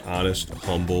an honest,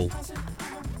 humble,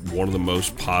 one of the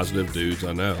most positive dudes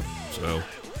I know. So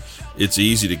it's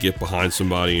easy to get behind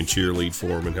somebody and cheerlead for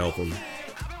them and help them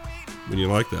when you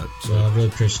like that. So. Well, I really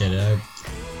appreciate it.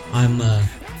 I'm a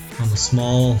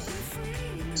small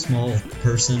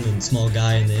person and small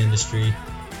guy in the industry,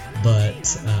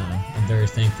 but I'm very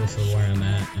thankful for where I'm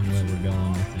at and where we're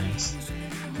going with things.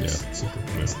 Yeah. Super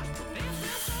blessed.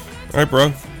 All right,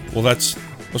 bro. Well, let's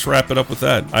wrap it up with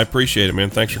that. I appreciate it, man.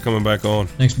 Thanks for coming back on.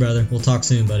 Thanks, brother. We'll talk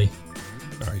soon, buddy.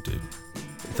 All right, dude.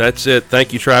 That's it.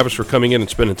 Thank you, Travis, for coming in and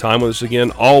spending time with us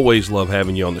again. Always love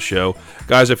having you on the show.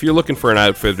 Guys, if you're looking for an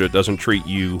outfitter that doesn't treat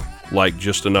you like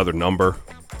just another number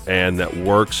and that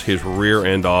works his rear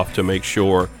end off to make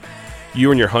sure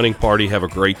you and your hunting party have a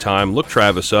great time, look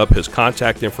Travis up. His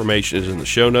contact information is in the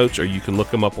show notes, or you can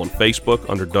look him up on Facebook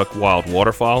under Duck Wild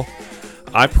Waterfowl.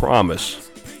 I promise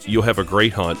you'll have a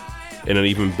great hunt and an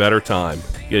even better time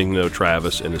getting to know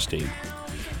Travis and his team.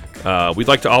 We'd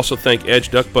like to also thank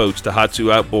Edge Duck Boats,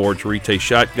 Daihatsu Outboards, Rite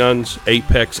Shotguns,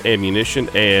 Apex Ammunition,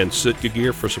 and Sitka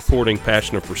Gear for supporting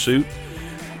Passion of Pursuit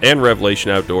and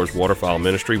Revelation Outdoors Waterfowl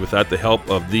Ministry. Without the help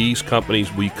of these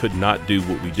companies, we could not do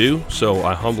what we do. So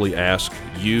I humbly ask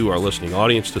you, our listening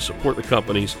audience, to support the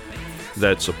companies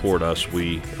that support us.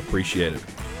 We appreciate it.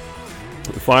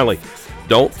 And finally,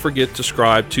 don't forget to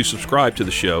subscribe to the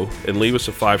show and leave us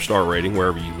a 5-star rating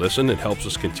wherever you listen. It helps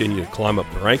us continue to climb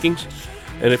up the rankings.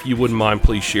 And if you wouldn't mind,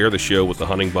 please share the show with a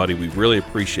hunting buddy. We really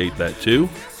appreciate that too.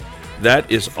 That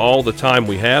is all the time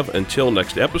we have. Until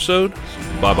next episode,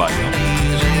 bye-bye.